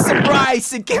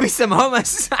rice and give me some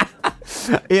hummus."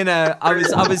 You know,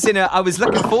 I was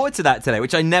looking forward to that today,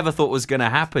 which I never thought was going to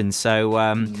happen. So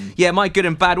yeah, my good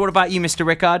and bad. What about you, Mr.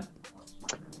 Rickard?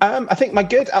 I think my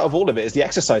good out of all of it is the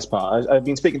exercise part. I've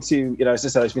been speaking to, as I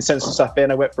said, I've been sending some stuff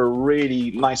in. I went for a really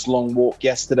nice long walk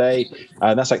yesterday.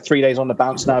 That's like 3 days on the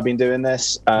bounce now. I've been doing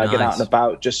this, getting out and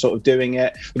about, just sort of doing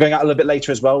it. We're going out a little bit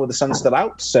later as well with the sun still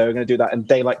out. So we're going to do that in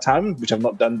daylight time, which I've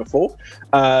not done before,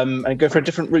 and go for a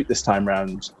different route this time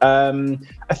round.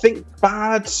 I think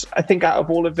bad, out of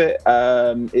all of it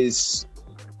is,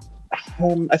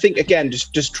 I think, again,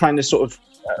 just trying to sort of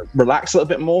relax a little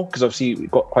bit more, because obviously we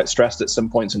got quite stressed at some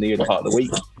points in the early part of the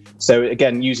week. So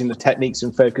again, using the techniques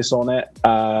and focus on it,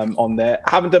 on there.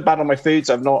 I haven't done bad on my food,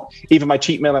 so I've not, even my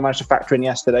cheat meal I managed to factor in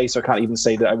yesterday, so I can't even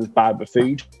say that I was bad with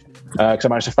food. because I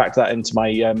managed to factor that into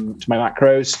my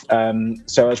macros.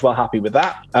 So I was well happy with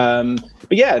that.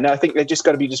 But yeah, no, I think they've just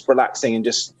got to be just relaxing and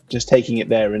just taking it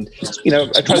there. And,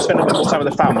 I try to spend a bit more time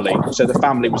with the family. So the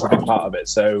family was a big part of it.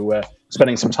 So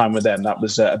spending some time with them, that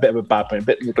was a bit of a bad point, a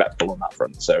bit neglectful on that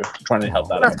front. So trying to help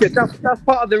that That's out. good. That's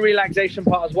part of the relaxation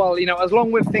part as well. As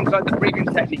long with things like the breathing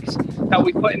techniques that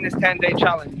we put in this 10-day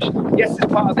challenge. Yes,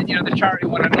 it's part of the the charity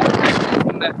one and not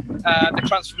from the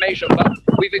transformation, but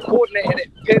we've coordinated it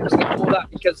purposely for that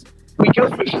because we go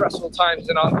through stressful times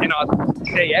in our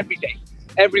day,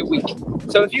 every week.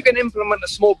 So if you can implement a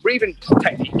small breathing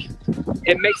technique,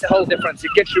 it makes a whole difference.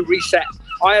 It gets you reset.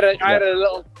 I had a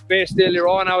little burst earlier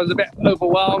on. I was a bit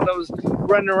overwhelmed. I was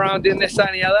running around doing this,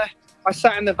 that, and the other. I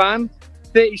sat in the van,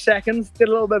 30 seconds, did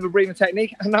a little bit of a breathing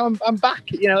technique, and now I'm back.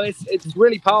 It's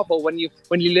really powerful when you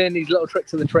learn these little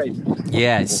tricks of the trade.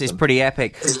 Yeah, it's pretty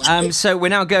epic. So we're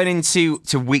now going into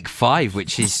week 5,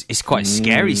 which is quite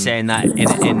scary saying that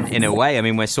in a way. I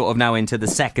mean, we're sort of now into the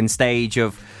second stage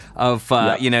of the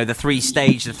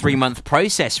 3-month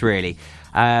process, really.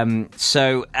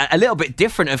 So a little bit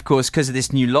different, of course, because of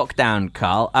this new lockdown,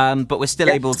 Carl. But we're still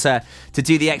able to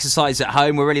do the exercise at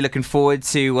home. We're really looking forward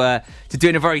to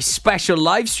doing a very special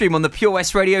live stream on the Pure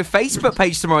West Radio Facebook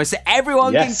page tomorrow, so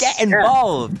everyone can get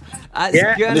involved.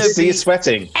 It's gonna see you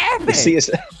sweating. Epic.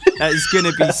 It's going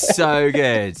to be so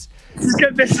good.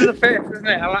 This is the first, isn't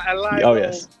it? I like. Oh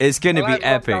yes, it's going to be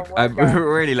epic. I'm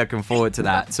really looking forward to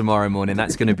that tomorrow morning.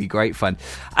 That's going to be great fun.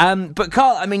 But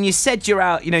Carl, I mean, you said you're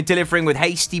out, delivering with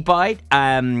Hasty Bite,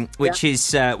 which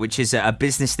is a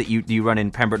business that you run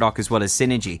in Pembroke Dock as well as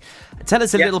Synergy. Tell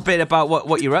us a little bit about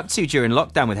what you're up to during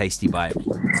lockdown with Hasty Bite.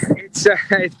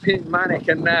 It's been manic,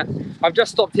 and I've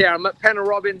just stopped here. I'm at Penn and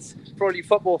Robbins for all you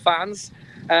football fans.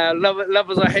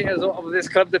 Lovers or haters of this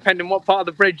club, depending what part of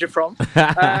the bridge you're from,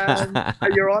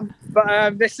 you're on.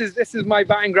 But this is my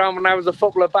batting ground when I was a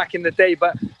footballer back in the day.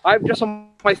 But I'm just on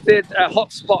my third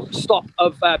hotspot stop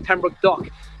of Pembroke Dock.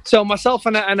 So myself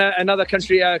and another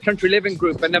country living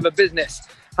group, another business,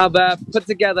 have put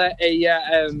together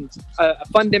a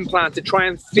funding plan to try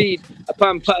and put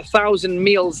 1,000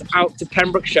 meals out to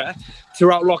Pembrokeshire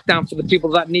throughout lockdown for the people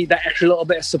that need that extra little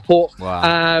bit of support.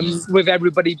 Wow. With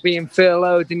everybody being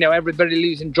furloughed, everybody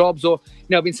losing jobs, or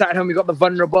being sat at home. You've got the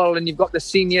vulnerable and you've got the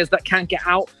seniors that can't get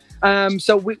out.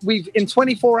 So we've in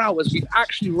 24 hours we've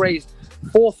actually raised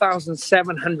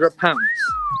 £4,700.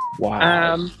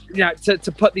 Wow.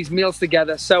 To put these meals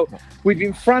together. So we've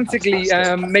been frantically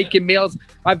making meals.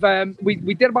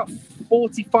 We did about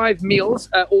 45 meals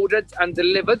ordered and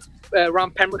delivered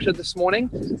around Pembrokeshire this morning.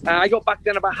 I got back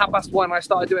then about 1:30. I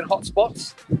started doing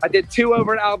hotspots. I did 2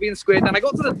 over at Albion Square. Then I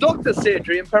got to the doctor's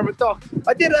surgery in Pembroke Dock.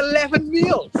 I did 11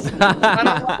 meals. And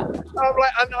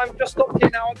I'm just stopped here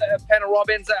now at Penn and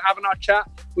Robbins having our chat.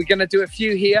 We're going to do a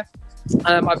few here.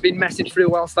 I've been messaged through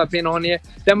whilst I've been on here.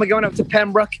 Then we're going up to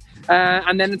Pembroke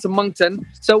and then into Moncton.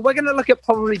 So we're going to look at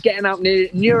probably getting out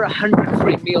near 100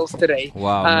 free meals today.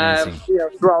 Wow, amazing.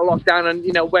 Throughout lockdown, and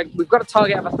we've got a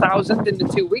target of 1,000 in the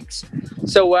 2 weeks.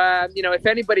 So if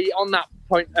anybody on that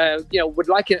point would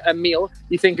like a meal,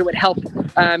 you think it would help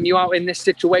you out in this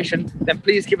situation, then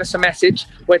please give us a message.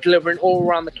 We're delivering all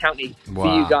around the county for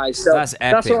you guys. So that's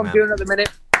epic, what I'm doing at the minute.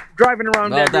 Driving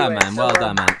around everywhere. Well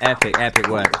done, man. Epic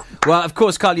work. Well, of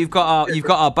course, Carl, you've got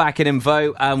our back in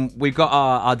vote. We've got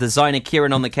our designer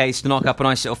Kieran on the case to knock up a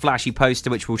nice little flashy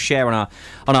poster, which we'll share on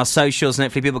our socials, and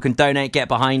hopefully people can donate, get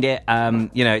behind it.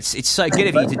 It's so good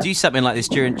of you to do something like this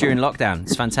during lockdown.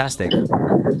 It's fantastic.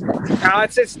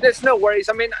 There's no worries.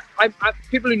 I mean,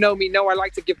 people who know me know I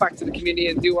like to give back to the community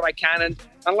and do what I can, and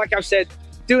like I've said,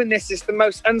 doing this is the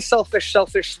most unselfish,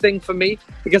 selfish thing for me,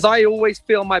 because I always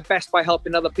feel my best by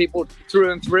helping other people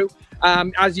through and through,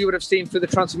 as you would have seen through the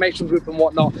transformation group and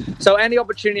whatnot. So any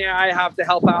opportunity I have to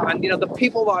help out, and the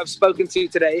people that I've spoken to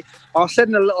today, I said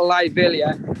in a little live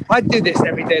earlier, I'd do this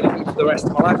every day of the week for the rest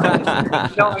of my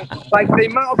life. Like the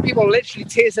amount of people, literally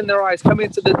tears in their eyes, coming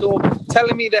into the door,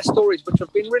 telling me their stories, which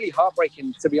have been really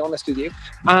heartbreaking, to be honest with you.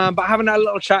 But having that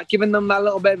little chat, giving them that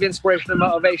little bit of inspiration and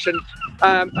motivation,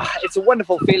 it's a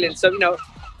wonderful feeling. So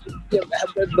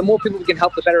the more people we can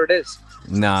help, the better it is.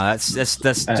 No, that's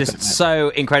just so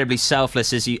incredibly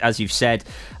selfless, as you've said,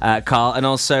 Carl. And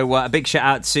also a big shout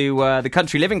out to the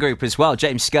Country Living Group as well.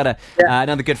 James Scudder,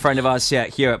 another good friend of ours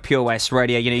here at Pure West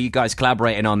Radio. You guys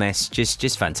collaborating on this,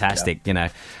 just fantastic.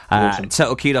 Awesome.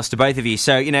 Total kudos to both of you.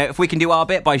 So if we can do our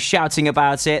bit by shouting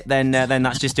about it, then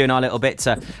that's just doing our little bit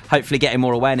to hopefully getting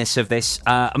more awareness of this.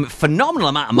 Phenomenal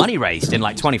amount of money raised in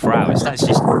like 24 hours. That's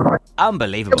just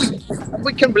unbelievable.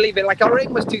 We couldn't believe it. it. Like our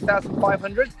aim was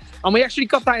 2,500, and we actually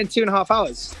got that in 2.5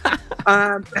 hours.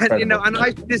 And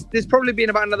there's probably been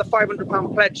about another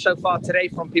 £500 pledge so far today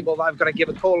from people that I've got to give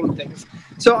a call and things.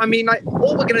 So I mean, like,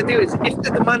 all we're going to do is, if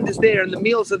the demand is there and the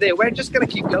meals are there, we're just going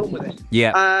to keep going with it.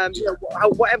 Yeah.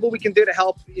 Whatever we can do to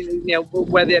help,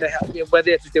 we're there to help. We're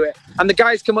there to do it. And the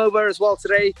guys come over as well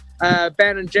today,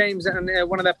 Ben and James and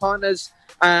one of their partners.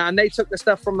 And they took the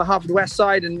stuff from the Harvard West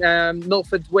side and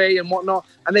Milford Way and whatnot,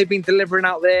 and they've been delivering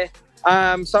out there.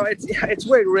 So it's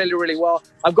worked really, really well.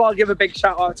 I've got to give a big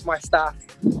shout out to my staff.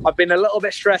 I've been a little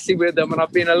bit stressy with them, and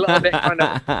I've been a little bit kind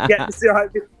of getting to see how,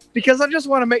 because I just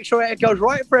want to make sure it goes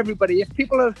right for everybody. If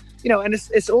people are, and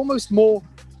it's almost more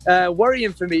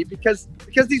worrying for me because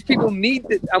these people need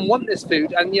it and want this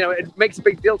food, and it makes a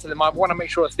big deal to them. I want to make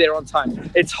sure it's there on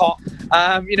time. It's hot.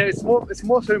 It's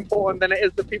more so important than it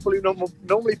is the people who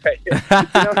normally pay.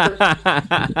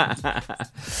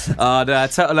 Oh, no,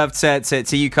 total love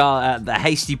to you, Carl, the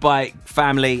Hasty Bite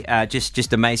family.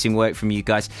 Just amazing work from you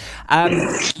guys.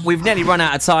 We've nearly run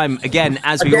out of time again,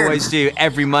 as we always do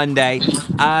every Monday.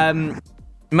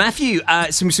 Matthew,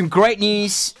 some great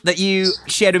news that you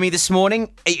shared with me this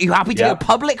morning. Are you happy to go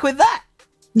public with that?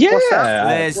 Yeah.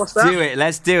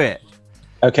 Let's do it.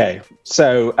 Okay,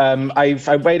 so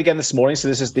I weighed again this morning, so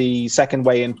this is the second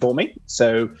weigh-in for me.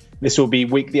 So this will be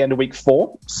the end of week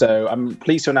 4. So I'm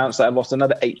pleased to announce that I've lost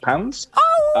another 8 pounds.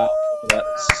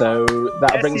 So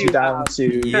that brings you down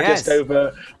to just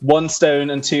over 1 stone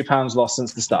and 2 pounds lost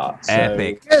since the start. So,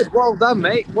 epic. Good, well done,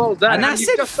 mate. Well done. And that's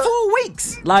in 4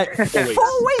 weeks. Like 4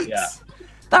 weeks. Yeah.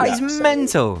 That is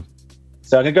mental.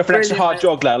 So I'm going to go for an extra hard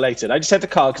jog later. I just said to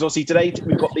Carl, because obviously today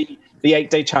we've got the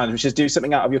 8-day challenge, which is do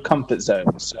something out of your comfort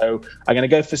zone. So I'm going to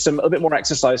go for a little bit more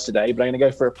exercise today, but I'm going to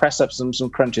go for a press-ups and some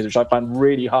crunches, which I find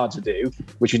really hard to do,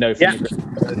 which from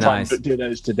the time doing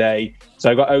those today. So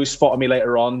I've got O's spot on me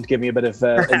later on, give me a bit of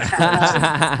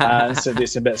so do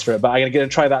some bits for it. But I'm going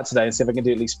to try that today and see if I can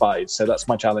do at least 5. So that's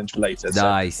my challenge for later.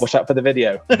 Nice. So watch out for the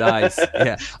video. Nice.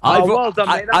 Yeah. Well done,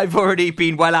 mate. I've already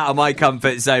been well out of my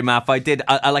comfort zone, Matt. I did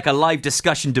a live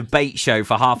discussion debate show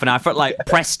for half an hour. I felt like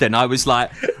Preston. I was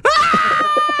like...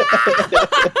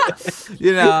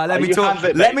 let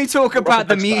me talk about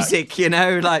the music,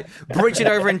 like bridging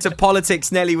over into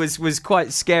politics nearly was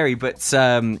quite scary, but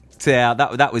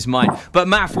that was mine. But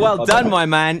Math, well done, my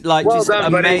man. Like, well just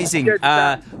done, amazing.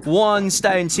 1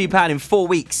 stone, 2 pound in 4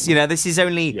 weeks. This is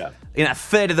only a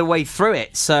third of the way through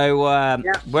it. So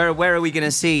where are we going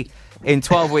to see in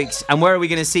 12 weeks, and where are we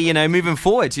going to see, moving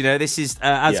forward? This is,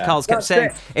 as Carl's kept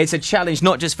saying, it's a challenge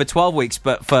not just for 12 weeks,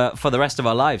 but for the rest of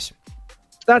our lives.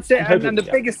 That's it. And the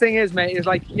biggest thing is, mate, is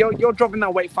like you're dropping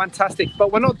that weight, fantastic.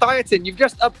 But we're not dieting. You've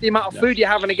just upped the amount of food you're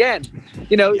having again.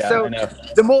 So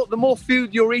the more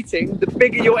food you're eating, the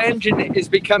bigger your engine is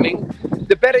becoming,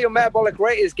 the better your metabolic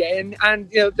rate is getting,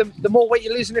 and the more weight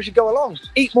you're losing as you go along.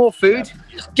 Eat more food,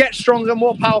 get stronger,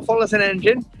 more powerful as an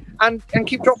engine, and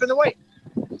keep dropping the weight.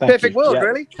 Perfect world,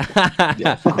 really.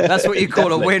 That's what you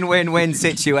call a win-win-win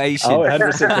situation. Oh,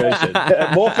 100%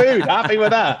 situation. More food, happy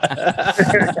with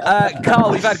that.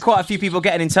 Carl, we've had quite a few people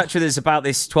getting in touch with us about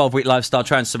this 12-week lifestyle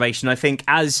transformation. I think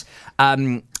as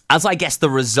I guess the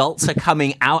results are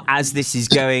coming out as this is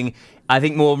going, I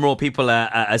think more and more people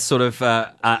are sort of,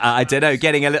 I don't know,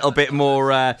 getting a little bit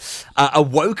more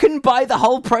awoken by the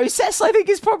whole process, I think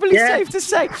is probably safe to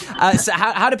say. So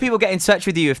how do people get in touch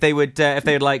with you if they would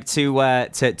like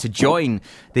to join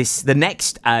the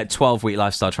next 12-week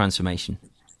lifestyle transformation?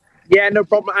 Yeah, no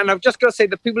problem. And I've just got to say,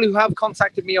 the people who have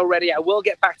contacted me already, I will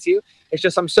get back to you. It's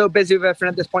just I'm so busy with everything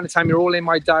at this point in time. You're all in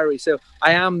my diary. So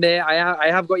I am there. I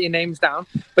have got your names down.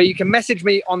 But you can message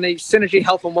me on the Synergy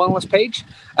Health and Wellness page.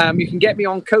 You can get me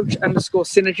on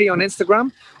Coach_Synergy on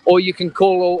Instagram. Or you can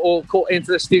call or call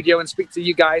into the studio and speak to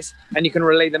you guys, and you can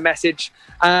relay the message.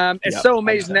 It's so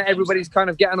amazing that everybody's kind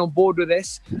of getting on board with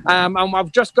this. And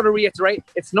I've just got to reiterate,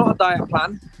 it's not a diet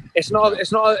plan. It's not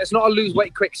a lose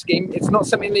weight quick scheme. It's not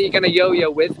something that you're going to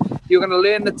yo-yo with. You're going to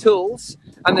learn the tools,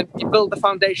 and then you build the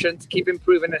foundation to keep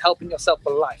improving and helping yourself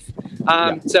for life.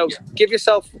 So give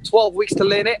yourself 12 weeks to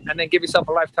learn it, and then give yourself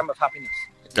a lifetime of happiness.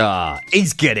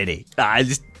 He's good at it.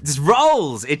 It just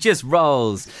rolls. It just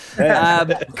rolls.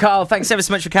 Carl, thanks ever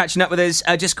so much for catching up with us.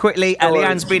 Just quickly,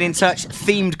 Leanne's been in touch.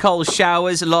 Themed cold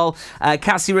showers, lol.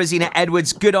 Cassie Rosina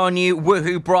Edwards, good on you.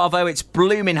 Woohoo, bravo. It's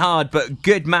blooming hard, but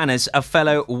good manners, a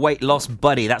fellow weight loss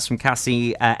buddy. That's from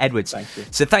Cassie Edwards. Thank you.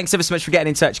 So thanks ever so much for getting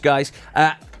in touch, guys.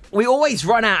 We always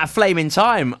run out of flaming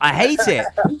time. I hate it.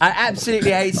 I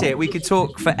absolutely hate it. We could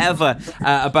talk forever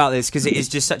about this because it is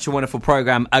just such a wonderful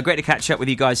programme. Great to catch up with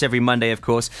you guys every Monday, of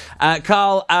course.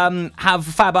 Carl, have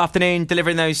a fab afternoon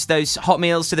delivering those hot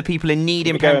meals to the people in need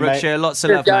in Pembrokeshire. Lots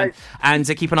of love, man. And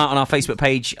keep an eye on our Facebook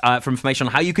page for information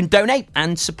on how you can donate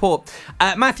and support.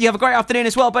 Matthew, have a great afternoon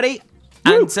as well, buddy.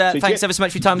 And thanks ever so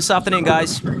much for your time this afternoon,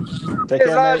 guys. Take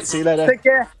care, mate. See you later. Take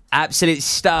care. Absolute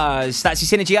stars. That's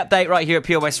your Synergy update right here at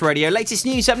Pure West Radio. Latest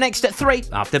news up next at 3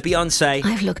 after Beyonce.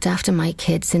 I've looked after my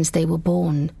kids since they were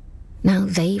born. Now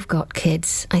they've got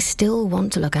kids. I still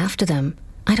want to look after them.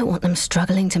 I don't want them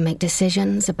struggling to make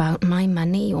decisions about my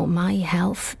money or my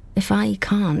health if I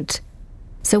can't.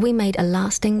 So we made a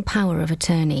lasting power of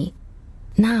attorney.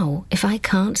 Now, if I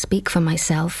can't speak for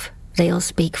myself, they'll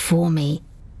speak for me.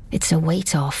 It's a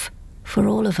weight off for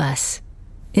all of us,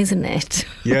 isn't it?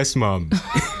 Yes, Mum.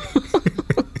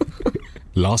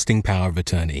 Lasting power of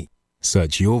attorney.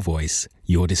 Search your voice,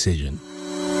 your decision.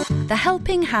 The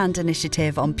Helping Hand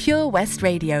Initiative on Pure West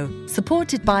Radio,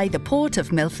 supported by the Port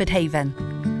of Milford Haven.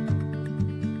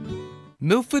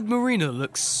 Milford Marina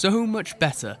looks so much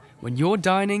better when you're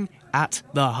dining at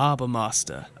the Harbour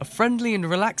Master, a friendly and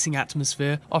relaxing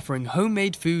atmosphere offering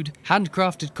homemade food,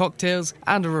 handcrafted cocktails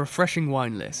and a refreshing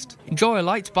wine list. Enjoy a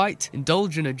light bite,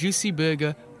 indulge in a juicy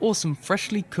burger or some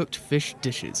freshly cooked fish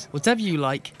dishes. Whatever you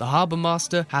like, the Harbour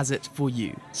Master has it for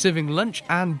you. Serving lunch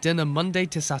and dinner Monday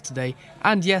to Saturday,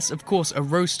 and yes, of course, a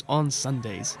roast on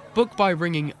Sundays. Book by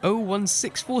ringing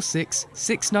 01646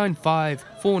 695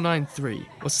 493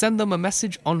 or send them a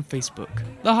message on Facebook.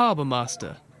 The Harbour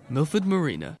Master, Milford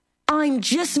Marina. I'm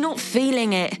just not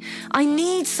feeling it. I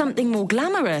need something more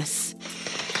glamorous.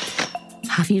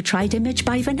 Have you tried Image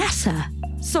by Vanessa?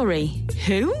 Sorry,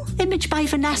 who? Image by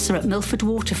Vanessa at Milford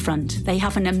Waterfront. They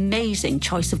have an amazing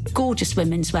choice of gorgeous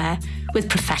women's wear with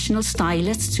professional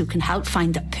stylists who can help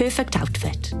find the perfect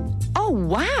outfit. Oh,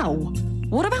 wow.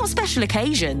 What about special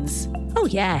occasions? Oh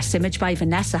yes, Image by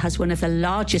Vanessa has one of the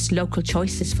largest local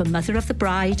choices for Mother of the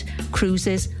Bride,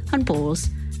 cruises and balls.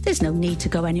 There's no need to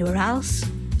go anywhere else.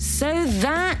 So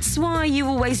that's why you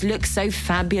always look so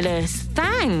fabulous.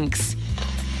 Thanks.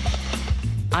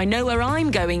 I know where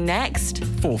I'm going next.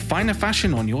 For finer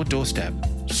fashion on your doorstep,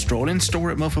 stroll in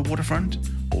store at Milford Waterfront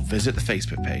or visit the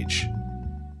Facebook page.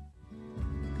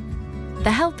 The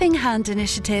Helping Hand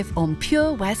Initiative on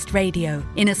Pure West Radio,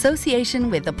 in association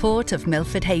with the Port of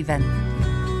Milford Haven. You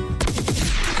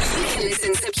can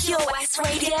listen to Pure West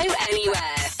Radio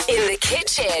anywhere. In the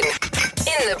kitchen,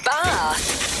 in the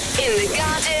bath, in the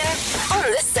garden,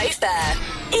 on the sofa,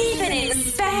 even in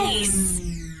space.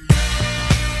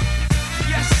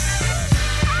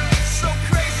 So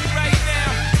crazy right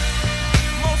now.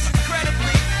 Most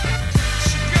incredibly,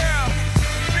 it's your girl,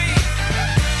 B.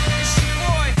 It's your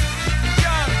boy,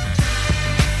 Young.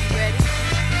 You ready?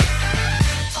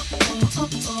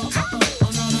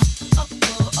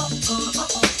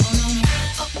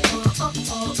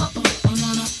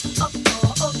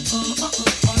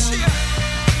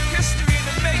 History in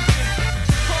the making,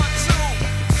 part 2.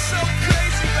 So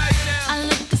crazy right now. I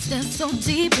look a step so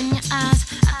deep in your eyes.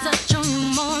 I touch on you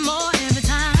more and more every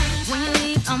time. When you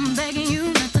leave, I'm begging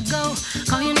you not to go.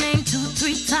 Call your name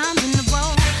 2-3 times in a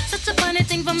row. Such a funny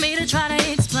thing for me to try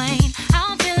to explain. How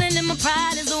I'm feeling and my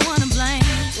pride is the one to blame.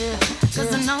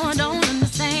 Cause I know I don't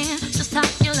understand just how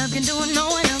your love can do it, no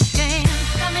one else can.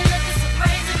 Got me looking so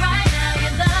crazy right now.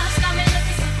 Your love got me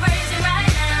looking so crazy right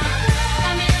now.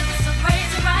 Got me looking so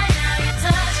crazy right now. Your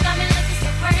touch got me looking so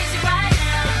crazy right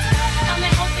now. Got me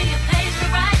hoping you page me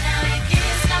right now. Your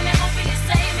kiss got me hoping you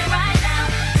save me right now.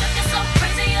 Looking so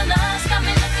crazy, your love got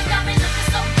me looking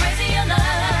so crazy, your love.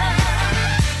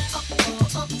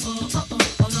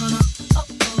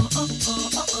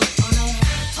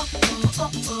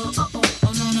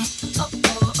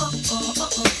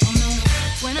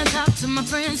 When I talk to my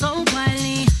friends so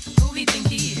quietly, who he think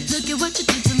he is? Look at what you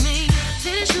did to me.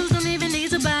 Fitted shoes don't even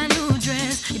need to buy a new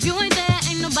dress. If you ain't there,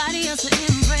 ain't nobody else to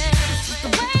impress. It's the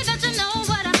way that you know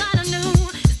what I thought I knew.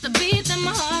 It's the beat that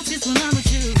my heart gets when I'm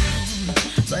with you.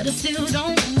 But I still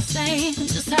don't understand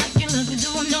just how you look and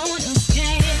do what no one else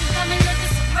can. Got me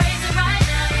looking so crazy right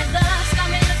now. Your love's got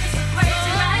me looking so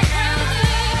crazy right now.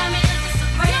 Got me looking so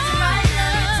crazy right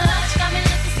now. Your touch got me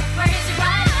looking so crazy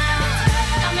right now.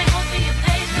 Got me hoping you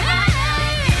page me right now.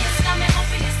 Your kiss got me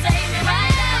hoping you save me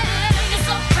right now. Looking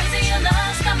so crazy, your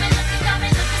love's got me looking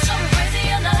so crazy,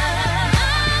 your love.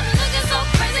 I'm looking so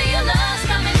crazy, your love's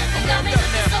got me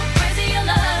looking so crazy, your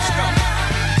love.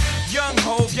 Young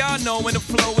Hov, y'all know when the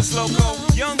flow is loco.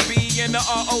 Young B and the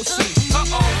ROC.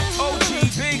 OG,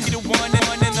 Biggie, the one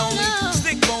and only.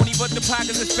 Stick bony, but the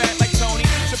pockets is fat like Tony.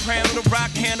 Soprano, the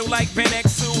rock handle like Ben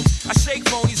X2. I shake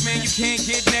phonies, man, you can't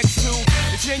get next to.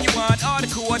 The genuine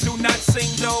article, I do not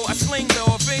sing though. I sling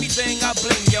though, if anything, I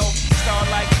bling yo. Star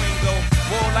like Ringo,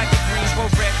 war like a Greensboro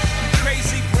wreck.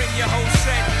 Crazy, bring your whole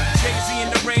set. Jay-Z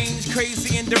in the range,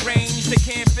 crazy in the range. They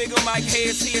can't figure my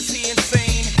hair, is he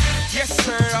insane? Yes,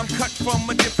 sir, I'm cut from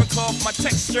a different cloth. My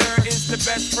texture is the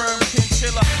best firm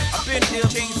chinchilla. I've been ill,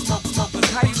 chain smokers.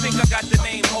 How you think I got the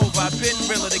name over? I've been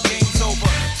realer, the game's over.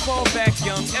 Fall back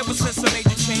young, ever since I made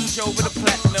the change over to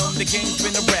platinum. The game's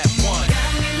been a rap.